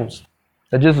disciples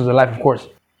that Jesus was alive, of course.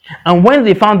 And when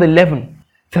they found the 11,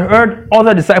 they heard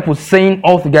other disciples saying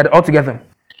all together.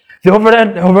 They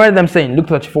overheard them saying, Luke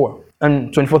 34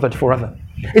 and 24:34 rather.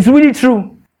 It's really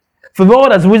true. The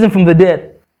Lord has risen from the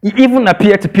dead. He even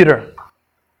appeared to Peter.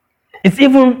 It's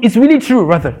really true,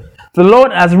 rather. The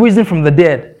Lord has risen from the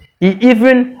dead. He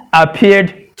even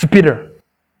appeared to Peter.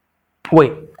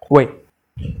 Wait.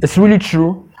 It's really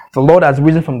true. The Lord has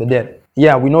risen from the dead.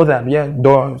 Yeah, we know that. Yeah,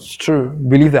 it's true.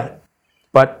 Believe that.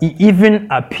 But he even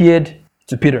appeared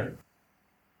to Peter.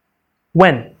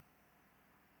 When?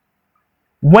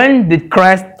 When did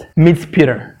Christ meet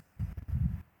Peter?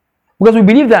 Because we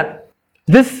believe that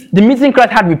the meeting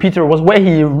Christ had with Peter was where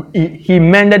he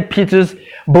mended Peter's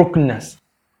brokenness.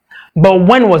 But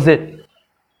when was it?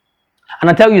 And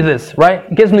I tell you this, right?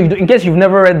 In case you've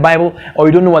never read the Bible, or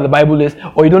you don't know what the Bible is,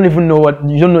 or you don't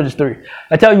know the story.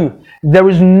 I tell you, there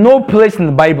is no place in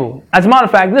the Bible. As a matter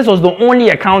of fact, this was the only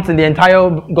account in the entire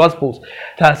Gospels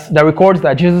that records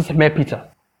that Jesus met Peter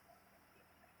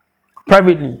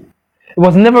privately. It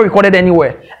was never recorded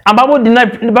anywhere. And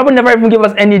the Bible never even gave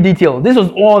us any detail. This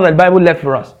was all that the Bible left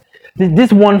for us.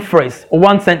 This one phrase, or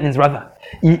one sentence rather.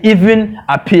 He even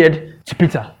appeared to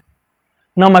Peter.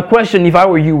 Now my question, if I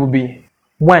were you, would be,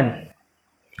 when?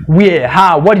 Where?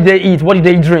 How? What did they eat? What did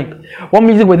they drink? What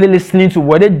music were they listening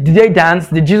to? Did they dance?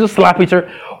 Did Jesus slap Peter?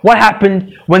 What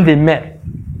happened when they met?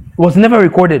 It was never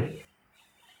recorded.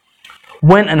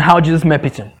 When and how Jesus met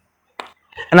Peter.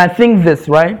 And I think this,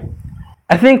 right?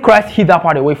 I think Christ hid that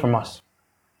part away from us.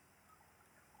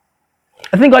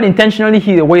 I think God intentionally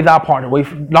hid that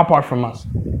part from us.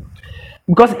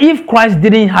 Because if Christ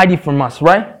didn't hide it from us,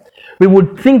 right? We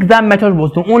would think that method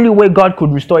was the only way God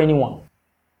could restore anyone.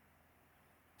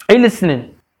 Are you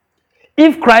listening?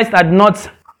 If Christ had not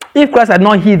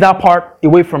hid that part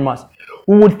away from us,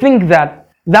 we would think that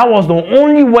was the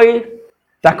only way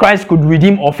that Christ could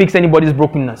redeem or fix anybody's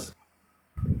brokenness.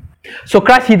 So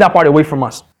Christ hid that part away from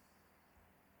us.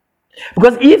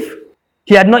 Because if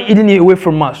he had not hidden it away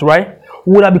from us, right,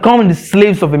 we would have become the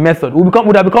slaves of a method. We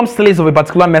would have become slaves of a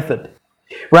particular method,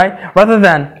 right? Rather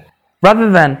than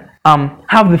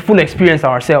have the full experience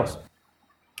ourselves.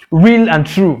 Real and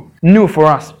true, new for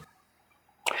us.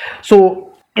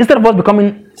 So instead of us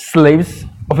becoming slaves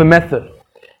of a method,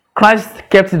 Christ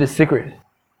kept it a secret.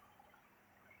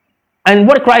 And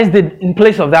what Christ did in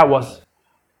place of that was,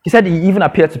 he said he even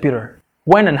appeared to Peter.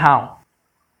 When and how?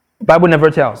 The Bible never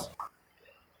tells.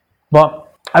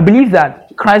 But I believe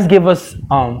that Christ gave us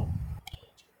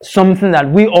something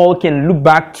that we all can look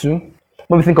back to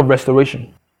when we think of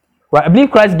restoration. Right? I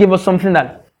believe Christ gave us something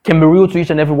that can be real to each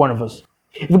and every one of us.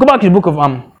 If we go back to the book of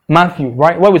Matthew,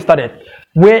 right, where we started,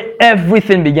 where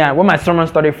everything began, where my sermon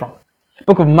started from,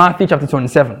 book of Matthew chapter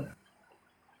 27.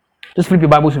 Just flip your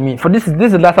Bibles with me. For this is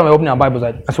the last time I open our Bibles.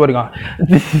 I swear to God,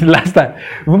 this is the last time.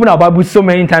 We open our Bibles so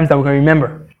many times that we can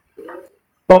remember.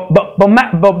 But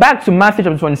back to Matthew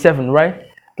chapter 27, right?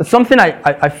 There's something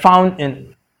I found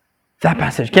in that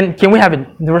passage. Can we have it?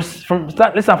 Let's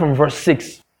start from verse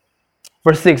 6.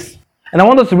 Verse 6. And I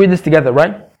want us to read this together,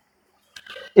 right?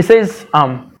 It says,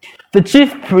 the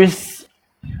chief priests.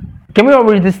 Can we all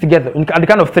read this together at the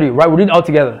count of 3, right? We read it all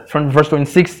together from verse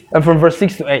 26 and from verse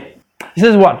 6 to 8. It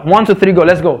says what? 1, 2, 3, go.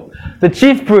 Let's go. The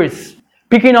chief priests,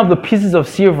 picking up the pieces of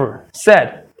silver,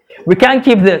 said, "We can't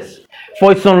keep this,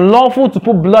 for it's unlawful to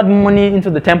put blood money into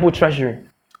the temple treasury."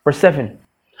 Verse 7.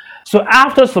 So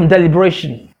after some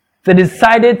deliberation, they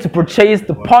decided to purchase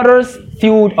the potter's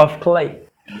field of clay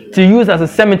to use as a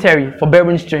cemetery for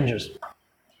burying strangers.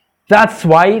 That's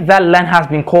why that land has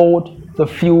been called the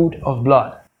field of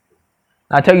blood.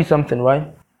 Now, I'll tell you something,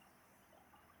 right?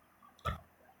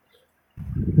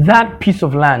 That piece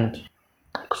of land,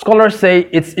 scholars say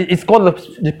it's called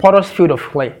the potter's field of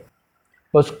clay.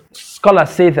 But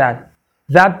scholars say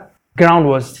that ground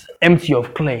was empty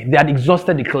of clay. They had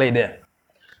exhausted the clay there.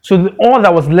 So all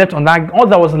that was left on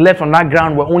that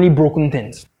ground were only broken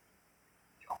things,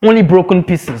 only broken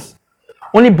pieces,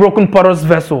 only broken potter's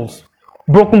vessels,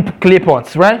 broken clay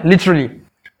pots. Right? Literally,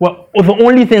 well, the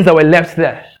only things that were left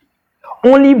there.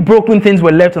 Only broken things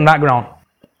were left on that ground.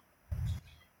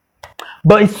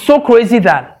 But it's so crazy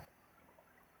that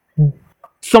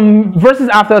some verses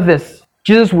after this,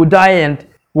 Jesus would die and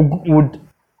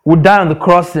would die on the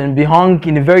cross and be hung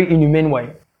in a very inhumane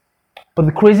way. But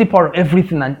the crazy part of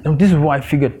everything, and this is what I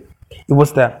figured, it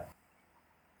was that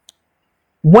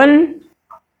when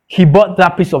he bought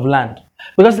that piece of land,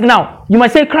 because now you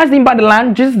might say Christ didn't buy the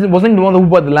land, Jesus wasn't the one who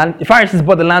bought the land. The Pharisees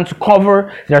bought the land to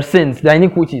cover their sins, their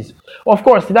iniquities. Of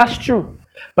course, that's true.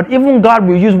 But even God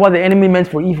will use what the enemy meant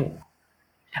for evil,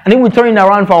 and He will turn it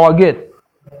around for our good.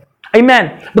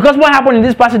 Amen. Because what happened in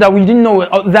this passage that we didn't know,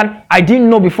 that I didn't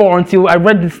know before until I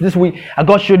read this week, and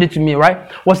God showed it to me,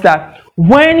 right? Was that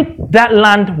when that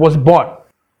land was bought,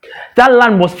 that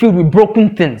land was filled with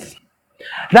broken things.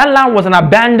 That land was an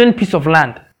abandoned piece of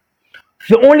land.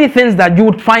 The only things that you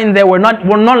would find there were not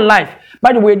life.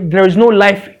 By the way, there is no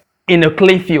life in a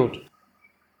clay field.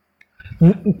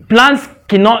 Plants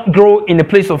cannot grow in a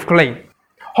place of clay.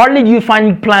 Hardly do you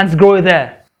find plants grow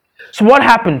there. So what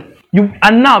happened?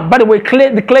 And now, by the way,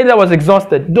 the clay that was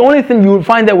exhausted, the only thing you would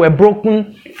find there were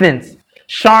broken things.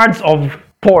 Shards of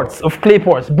pots, of clay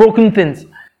pots, broken things.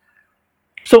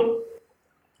 So,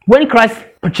 when Christ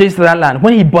purchased that land,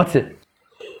 when He bought it,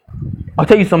 I'll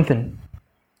tell you something.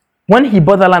 When He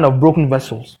bought that land of broken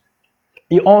vessels,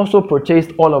 He also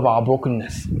purchased all of our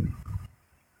brokenness.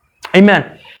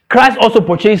 Amen. Christ also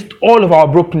purchased all of our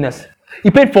brokenness.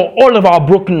 He paid for all of our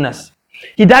brokenness.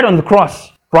 He died on the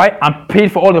cross, right, and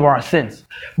paid for all of our sins.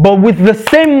 But with the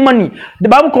same money, the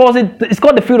Bible calls it's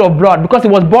called the field of blood, because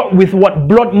it was bought with what?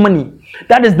 Blood money.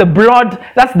 That is the blood,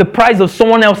 that's the price of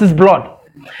someone else's blood.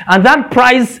 And that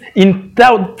price in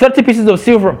 30 pieces of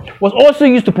silver was also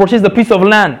used to purchase the piece of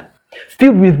land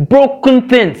filled with broken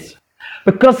things.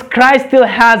 Because Christ still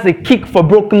has a kick for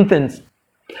broken things.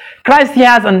 Christ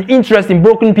has an interest in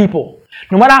broken people.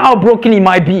 No matter how broken he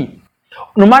might be.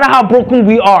 No matter how broken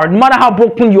we are, no matter how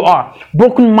broken you are,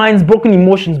 broken minds, broken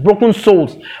emotions, broken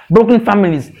souls, broken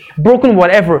families, broken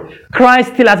whatever,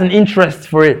 Christ still has an interest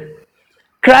for it.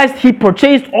 Christ, He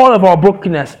purchased all of our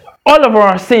brokenness, all of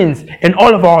our sins, and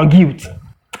all of our guilt.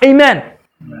 Amen.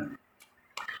 Amen.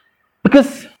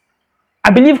 Because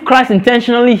I believe Christ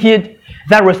intentionally hid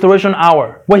that restoration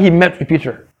hour where He met with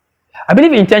Peter. I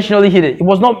believe He intentionally hid it. It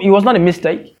was not a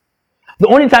mistake. The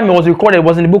only time it was recorded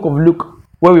was in the book of Luke,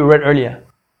 where we read earlier.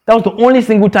 That was the only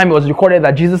single time it was recorded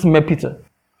that Jesus met Peter.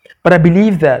 But I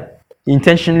believe that He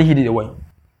intentionally hid it away.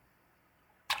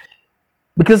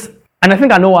 Because, and I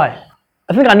think I know why.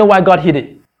 I think I know why God hid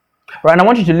it. Right? And I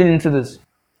want you to lean into this.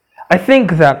 I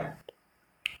think that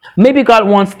maybe God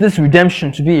wants this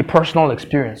redemption to be a personal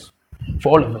experience for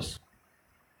all of us.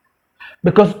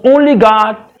 Because only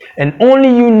God and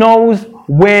only you knows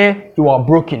where you are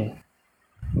broken.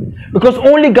 Because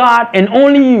only God and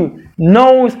only you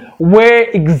knows where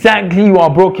exactly you are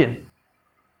broken.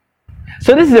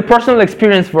 So this is a personal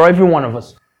experience for every one of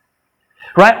us.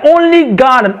 Right? Only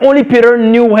God and only Peter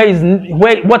knew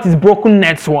what his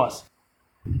brokenness was.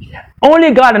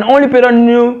 Only God and only Peter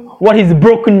knew what his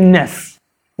brokenness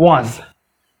was.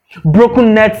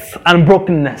 Brokenness and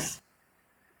brokenness.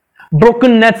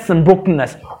 Brokenness and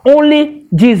brokenness. Only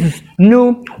Jesus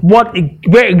knew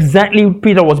where exactly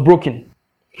Peter was broken.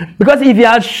 Because if he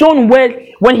had shown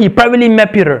when he privately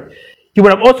met Peter, he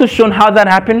would have also shown how that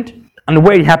happened and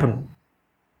where it happened.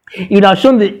 He would have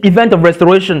shown the event of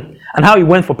restoration and how it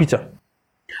went for Peter.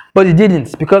 But he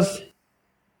didn't, because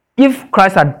if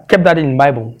Christ had kept that in the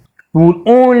Bible, we would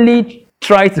only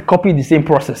try to copy the same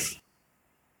process.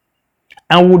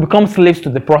 And we would become slaves to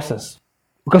the process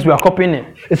because we are copying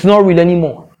it. It's not real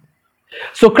anymore.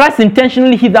 So Christ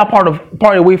intentionally hid that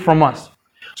part away from us,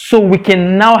 so we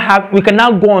can now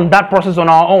go on that process on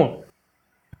our own.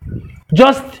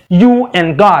 Just you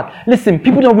and God. Listen,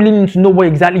 people don't really need to know where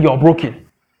exactly you're broken.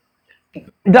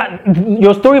 That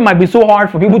your story might be so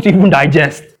hard for people to even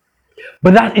digest,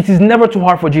 but that it is never too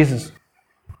hard for Jesus.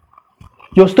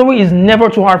 Your story is never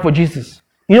too hard for Jesus.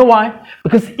 You know why?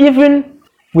 Because even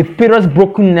with Peter's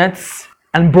brokenness,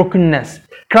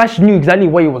 Christ knew exactly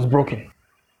where he was broken.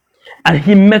 And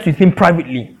he met with him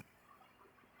privately.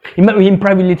 He met with him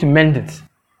privately to mend it.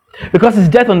 Because his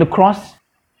death on the cross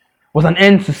was an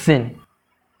end to sin.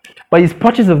 But his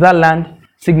purchase of that land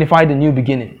signified a new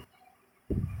beginning.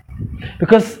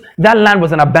 Because that land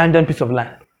was an abandoned piece of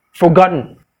land.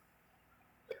 Forgotten.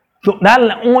 So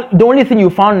the only thing you'll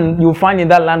find in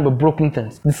that land were broken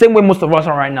things. The same way most of us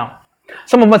are right now.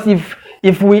 Some of us,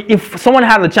 if someone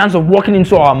had the chance of walking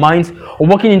into our minds or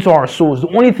walking into our souls, the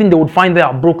only thing they would find there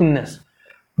are brokenness.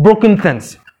 Broken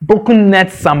things.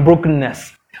 Brokenness and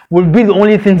brokenness will be the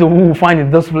only things that we will find in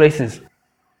those places.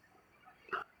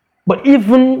 But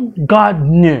even God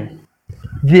knew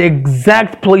the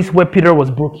exact place where Peter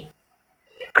was broken.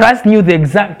 Christ knew the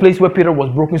exact place where Peter was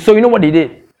broken. So you know what he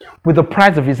did? With the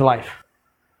price of his life,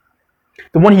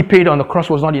 the one he paid on the cross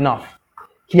was not enough.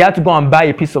 He had to go and buy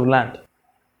a piece of land.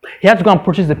 He had to go and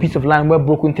purchase a piece of land where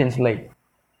broken things lay.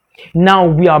 Now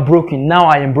we are broken. Now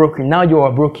I am broken. Now you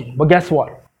are broken. But guess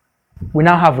what? We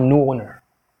now have a new owner.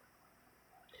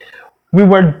 We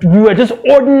were just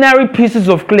ordinary pieces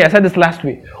of clay. I said this last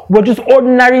week. We're just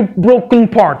ordinary broken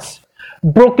parts,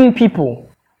 broken people,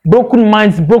 broken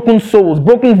minds, broken souls,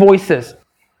 broken voices.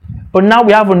 But now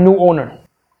we have a new owner.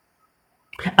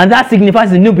 And that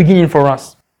signifies a new beginning for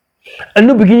us. A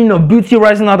new beginning of beauty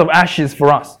rising out of ashes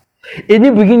for us. A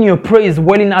new beginning of praise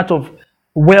welling out of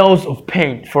wells of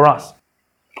pain for us.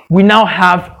 We now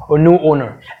have a new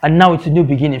owner. And now it's a new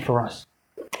beginning for us.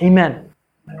 Amen.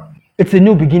 It's a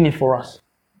new beginning for us.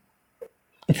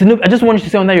 I just want you to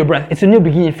say under your breath, it's a new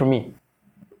beginning for me.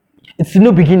 It's a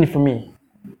new beginning for me.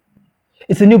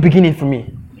 It's a new beginning for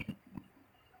me.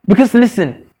 Because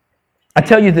listen, I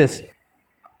tell you this.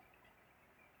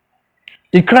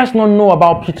 Did Christ not know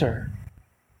about Peter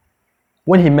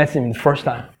when he met him the first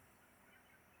time?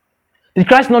 Did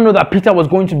Christ not know that Peter was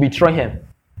going to betray him?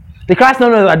 Did Christ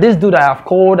not know that this dude I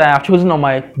have chosen on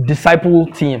my disciple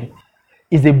team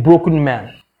is a broken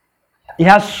man? He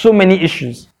has so many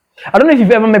issues. I don't know if you've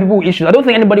ever met people with issues. I don't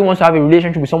think anybody wants to have a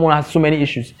relationship with someone who has so many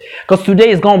issues. Because today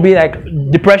is going to be like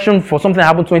depression for something that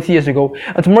happened 20 years ago.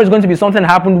 And tomorrow is going to be something that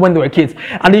happened when they were kids.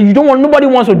 And nobody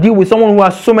wants to deal with someone who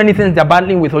has so many things they're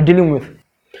battling with or dealing with.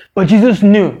 But Jesus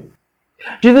knew.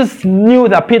 Jesus knew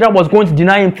that Peter was going to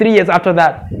deny him 3 years after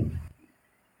that.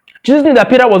 Jesus knew that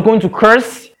Peter was going to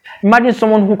curse. Imagine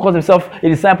someone who calls himself a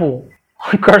disciple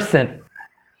cursing.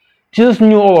 Jesus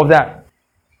knew all of that.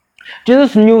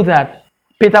 Jesus knew that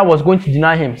Peter was going to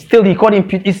deny him. Still, he called him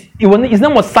Peter. His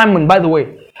name was Simon, by the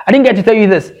way. I didn't get to tell you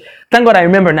this. Thank God I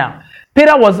remember now.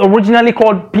 Peter was originally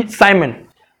called Simon.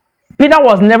 Peter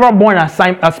was never born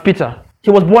as Peter.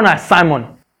 He was born as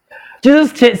Simon.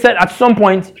 Jesus said at some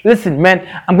point, listen, man,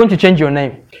 I'm going to change your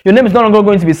name. Your name is no longer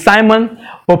going to be Simon,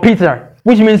 but Peter,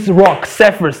 which means rock,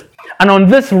 Cephas. And on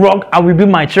this rock, I will build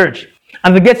my church.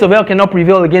 And the gates of hell cannot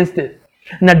prevail against it.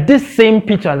 Now, this same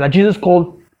Peter that Jesus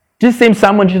called, this same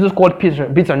Simon Jesus called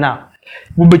Peter now,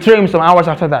 will betray him some hours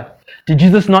after that. Did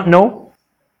Jesus not know?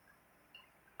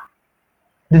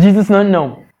 Did Jesus not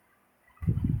know?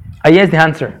 Here's the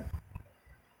answer.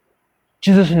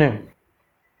 Jesus knew.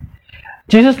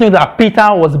 Jesus knew that Peter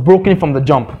was broken from the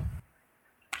jump.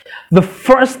 The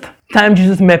first time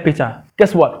Jesus met Peter,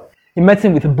 guess what? He met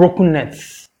him with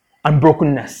brokenness and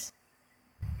brokenness.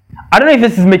 I don't know if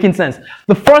this is making sense.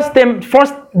 The first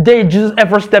day Jesus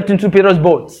ever stepped into Peter's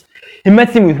boat, he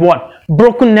met him with what?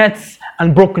 Brokenness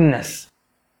and brokenness.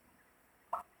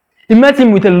 He met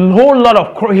him with a whole lot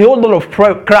of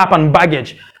crap and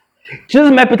baggage.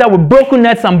 Jesus met Peter with broken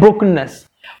nets and brokenness.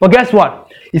 But guess what?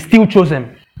 He still chose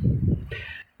him.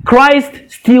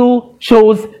 Christ still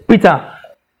chose Peter.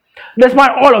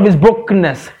 Despite all of his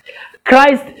brokenness,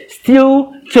 Christ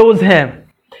still chose him.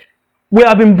 We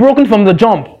have been broken from the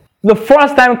jump. The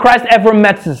first time Christ ever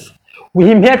met us,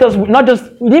 he met us not just,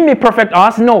 he didn't make perfect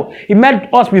us, no. He met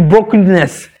us with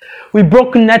brokenness. With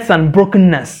broken nets and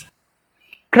brokenness.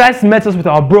 Christ met us with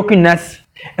our brokenness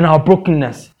and our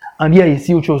brokenness. And yet he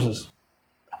still chose us.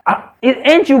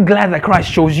 Ain't you glad that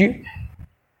Christ chose you?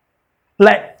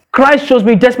 Like, Christ chose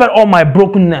me despite all my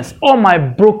brokenness, all my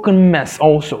broken mess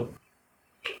also.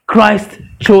 Christ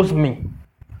chose me.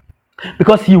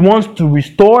 Because he wants to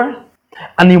restore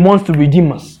and he wants to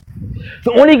redeem us.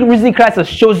 The only reason Christ has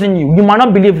chosen you, you might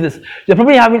not believe this. You're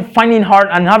probably finding it hard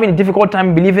and having a difficult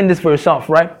time believing this for yourself,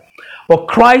 right? But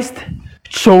Christ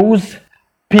chose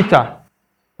Peter,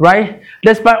 right?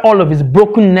 Despite all of his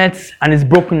broken nets and his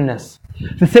brokenness.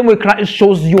 The same way Christ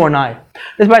chose you and I.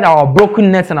 Despite our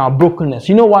broken nets and our brokenness.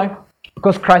 You know why?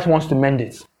 Because Christ wants to mend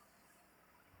it.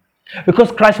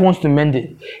 Because Christ wants to mend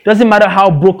it. It doesn't matter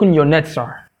how broken your nets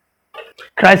are.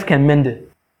 Christ can mend it.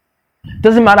 It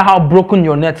doesn't matter how broken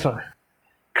your nets are.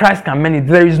 Christ can mend it.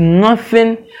 There is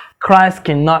nothing Christ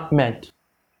cannot mend.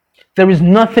 There is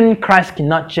nothing Christ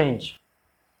cannot change.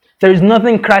 There is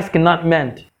nothing Christ cannot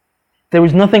mend. There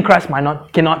is nothing Christ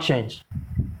cannot change.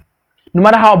 No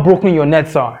matter how broken your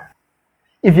nets are.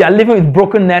 If you are living with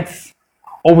broken nets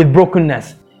or with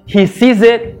brokenness, he sees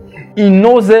it, he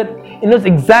knows it, he knows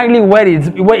exactly where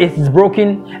it is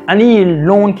broken, and he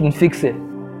alone can fix it.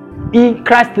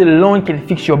 Christ alone can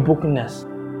fix your brokenness.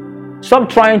 Stop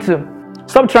trying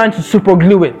to super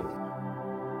glue it.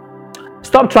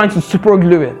 Stop trying to super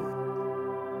glue it.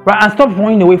 Right? And stop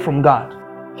running away from God.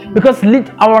 Because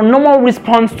our normal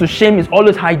response to shame is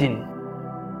always hiding.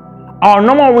 Our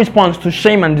normal response to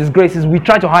shame and disgrace is we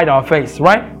try to hide our face,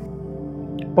 right?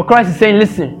 But Christ is saying,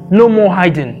 listen, no more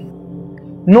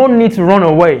hiding. No need to run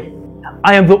away.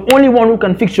 I am the only one who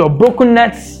can fix your broken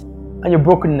nets and your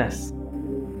brokenness.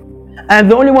 I am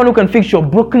the only one who can fix your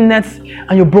broken nets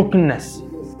and your brokenness.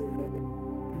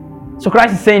 So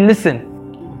Christ is saying,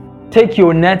 listen, take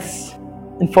your nets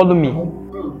and follow me.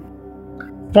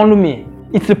 Follow me.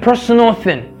 It's a personal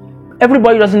thing.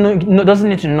 Everybody doesn't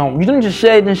need to know. You don't just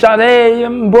share it and shout, hey,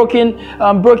 I'm broken,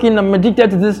 I'm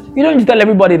addicted to this. You don't just tell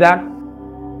everybody that.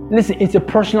 Listen, it's a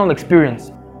personal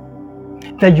experience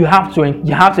that you have to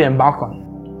embark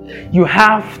on. You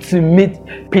have to meet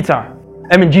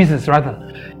Jesus rather.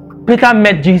 Peter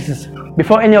met Jesus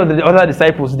before any of the other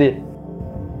disciples did.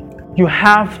 You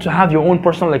have to have your own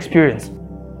personal experience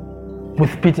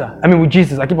with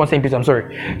Jesus. I keep on saying Peter, I'm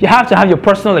sorry. You have to have your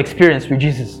personal experience with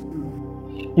Jesus.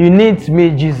 You need to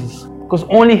meet Jesus because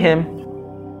only him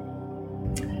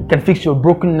can fix your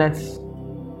brokenness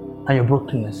and your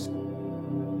brokenness.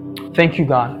 Thank you,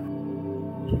 God.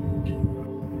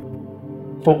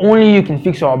 For only you can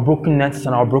fix our brokenness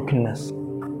and our brokenness.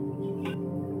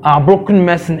 Our broken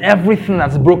mess and everything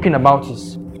that's broken about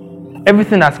us.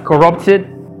 Everything that's corrupted.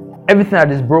 Everything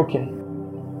that is broken.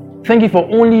 Thank you for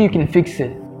only you can fix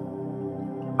it.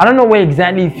 I don't know where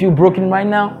exactly you feel broken right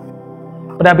now.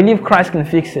 But I believe Christ can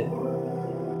fix it.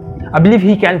 I believe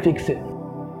he can fix it.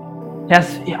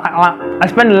 Yes, I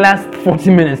spent the last 40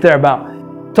 minutes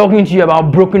thereabout talking to you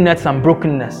about broken nets and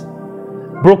brokenness.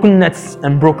 Broken nets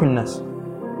and brokenness.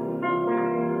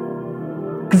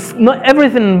 Because not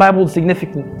everything in the Bible is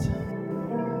significant.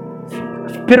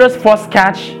 Peter's first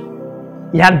catch,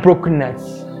 he had broken nets.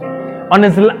 On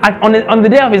the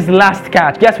day of his last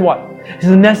catch, guess what?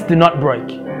 His nets did not break.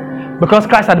 Because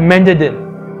Christ had mended it.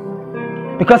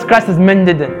 Because Christ has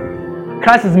mended it.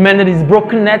 Christ has mended his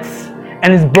broken nets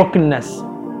and his brokenness.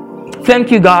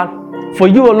 Thank you, God, for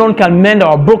you alone can mend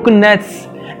our broken nets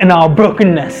and our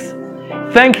brokenness.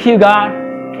 Thank you,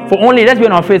 God, for only, let's be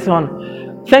on our face on.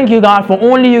 Thank you, God, for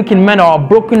only you can mend our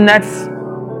broken nets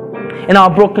and our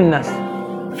brokenness.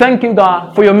 Thank you,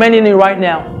 God, for your mending it right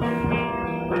now.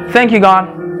 Thank you, God,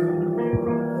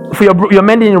 for your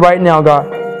mending it right now, God.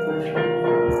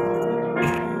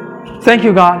 Thank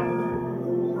you, God.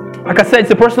 Like I said, it's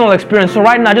a personal experience. So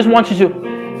right now, I just want you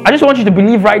to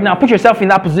believe right now. Put yourself in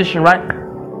that position, right?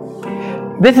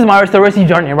 This is my restorative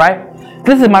journey, right?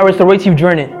 This is my restorative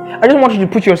journey. I just want you to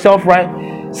put yourself right,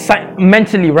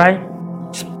 mentally, right,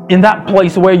 in that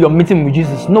place where you're meeting with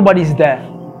Jesus. Nobody's there.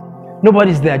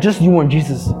 Nobody's there. Just you and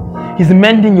Jesus. He's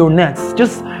mending your nets.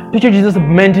 Just picture Jesus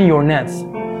mending your nets,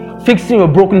 fixing your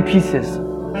broken pieces.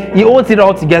 He holds it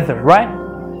all together, right?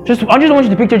 I just want you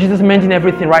to picture Jesus mending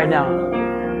everything right now.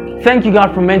 Thank you,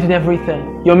 God, for mending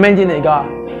everything. You're mending it, God.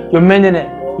 You're mending it.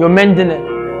 You're mending it.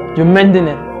 You're mending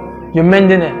it. You're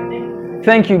mending it.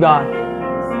 Thank you, God.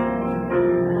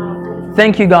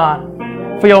 Thank you, God,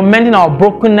 for your mending our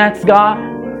brokenness, God,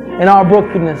 and our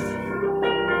brokenness.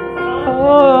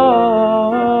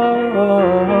 Oh,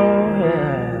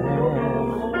 yeah.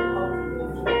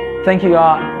 Thank you,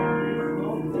 God.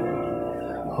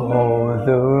 Oh,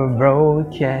 the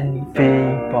broken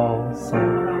people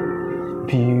sing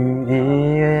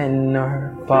beauty in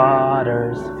our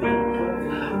Father's feet.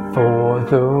 For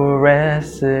the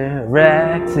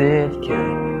resurrected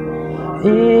King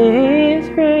is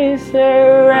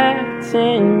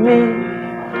resurrecting me.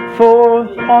 For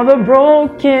all the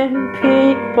broken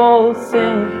people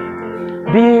sing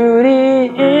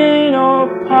beauty in our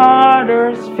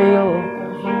Potter's field.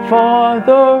 For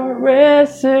the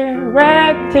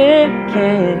resurrected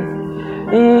King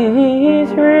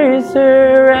is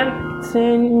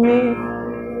resurrecting me.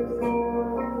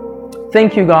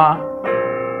 Thank you, God,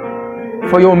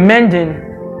 for your mending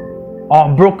our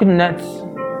brokenness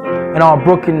and our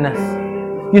brokenness.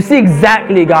 You see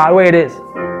exactly, God, where it is.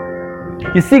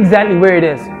 You see exactly where it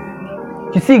is.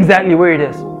 You see exactly where it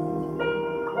is.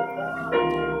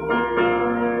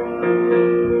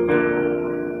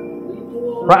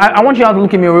 Right, I want you all to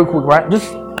look at me real quick, right?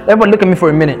 Just everybody look at me for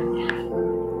a minute.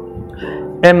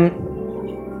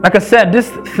 Like I said,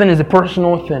 this thing is a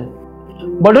personal thing.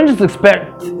 But don't just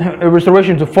expect a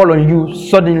restoration to fall on you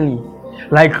suddenly.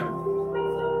 Like,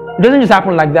 it doesn't just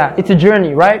happen like that. It's a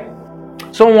journey, right?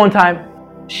 So one time,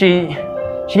 she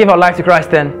gave her life to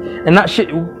Christ then, and that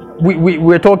we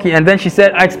were talking, and then she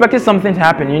said, I expected something to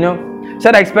happen, you know? She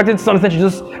said I expected something to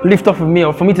just lift off of me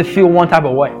or for me to feel one type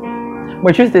of way. But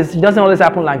the truth is, it doesn't always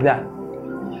happen like that.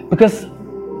 Because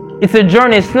it's a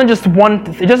journey. It's not just one.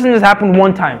 It doesn't just happen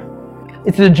one time.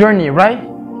 It's a journey, right?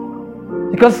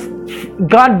 Because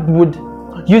God would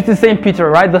use the same Peter,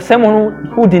 right? The same one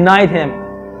who denied him.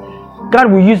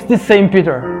 God will use this same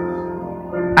Peter.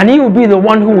 And he will be the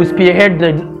one who will spearhead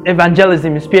the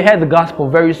evangelism, spearhead the gospel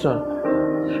very soon.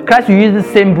 Christ will use the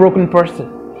same broken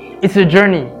person. It's a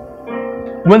journey.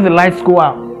 When the lights go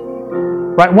out,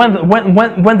 right?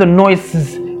 When the noise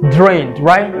is drained,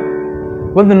 right?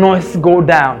 When the noise go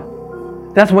down,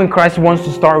 that's when Christ wants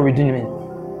to start redeeming.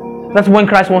 That's when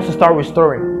Christ wants to start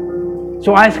restoring.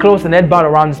 So eyes closed and head bowed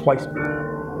around this place.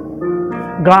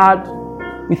 God,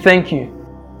 we thank you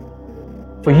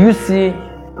for you see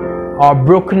our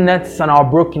brokenness and our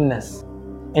brokenness,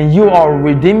 and you are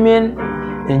redeeming,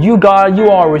 and you, God, you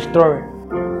are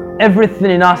restoring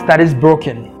everything in us that is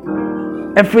broken,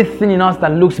 everything in us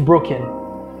that looks broken,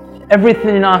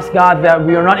 everything in us, God, that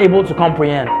we are not able to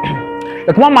comprehend.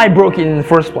 Like, why am I broken in the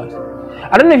first place?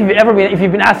 I don't know if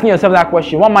you've been asking yourself that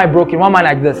question. Why am I broken? Why am I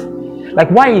like this? Like,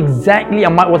 why exactly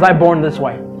was I born this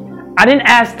way? I didn't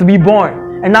ask to be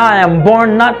born, and now I am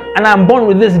born I'm born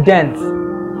with this dent.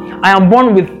 I am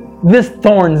born with these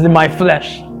thorns in my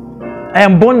flesh. I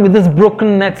am born with this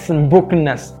brokenness and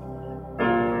brokenness.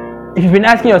 If you've been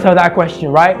asking yourself that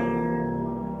question, right?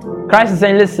 Christ is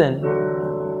saying, listen,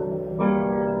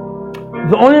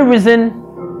 the only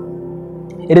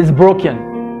reason it is broken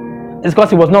is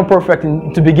because it was not perfect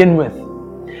to begin with.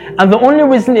 And the only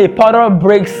reason a potter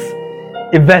breaks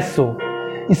a vessel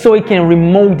is so he can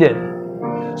remold it.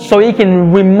 So he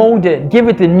can remold it, give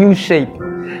it a new shape,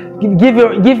 give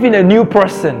it a new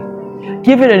person,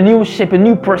 give it a new shape, a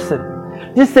new person.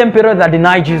 This same Peter that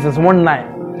denied Jesus one night,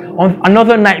 on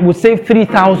another night would save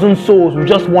 3,000 souls with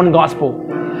just one gospel,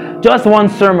 just one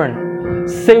sermon,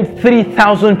 saved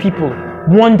 3,000 people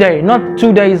one day, not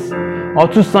 2 days or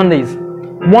 2 Sundays,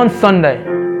 one Sunday.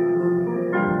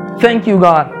 Thank you,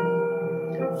 God,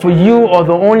 for you are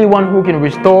the only one who can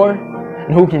restore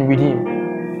and who can redeem.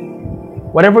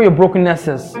 Whatever your brokenness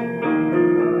is,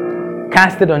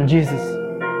 cast it on Jesus.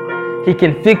 He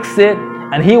can fix it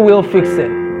and he will fix it.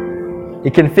 He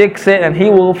can fix it and he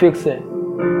will fix it.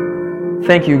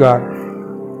 Thank you, God.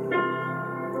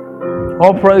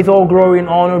 All praise, all glory, and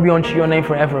honor be unto your name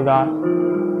forever, God.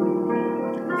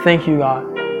 Thank you, God.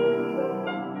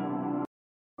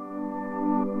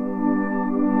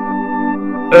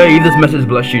 Hey, this message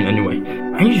blessed you in any way.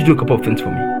 I need you to do a couple of things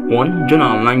for me. 1, join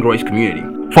our online Grace community.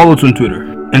 Follow us on Twitter,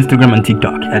 Instagram, and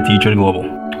TikTok at Teacher Global.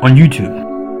 On YouTube,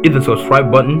 hit the subscribe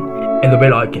button and the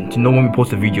bell icon to know when we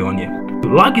post a video on here.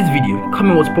 Like this video,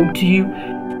 comment what spoke to you,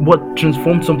 what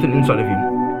transformed something inside of you.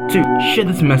 2, share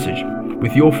this message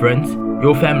with your friends,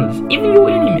 your families, even your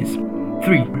enemies.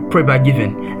 3, pray by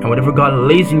giving, and whatever God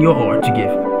lays in your heart to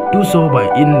give, do so by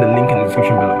hitting the link in the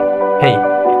description below. Hey,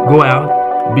 go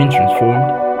out, being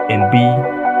transformed, and be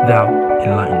thou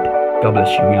enlightened. God bless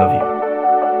you. We love you.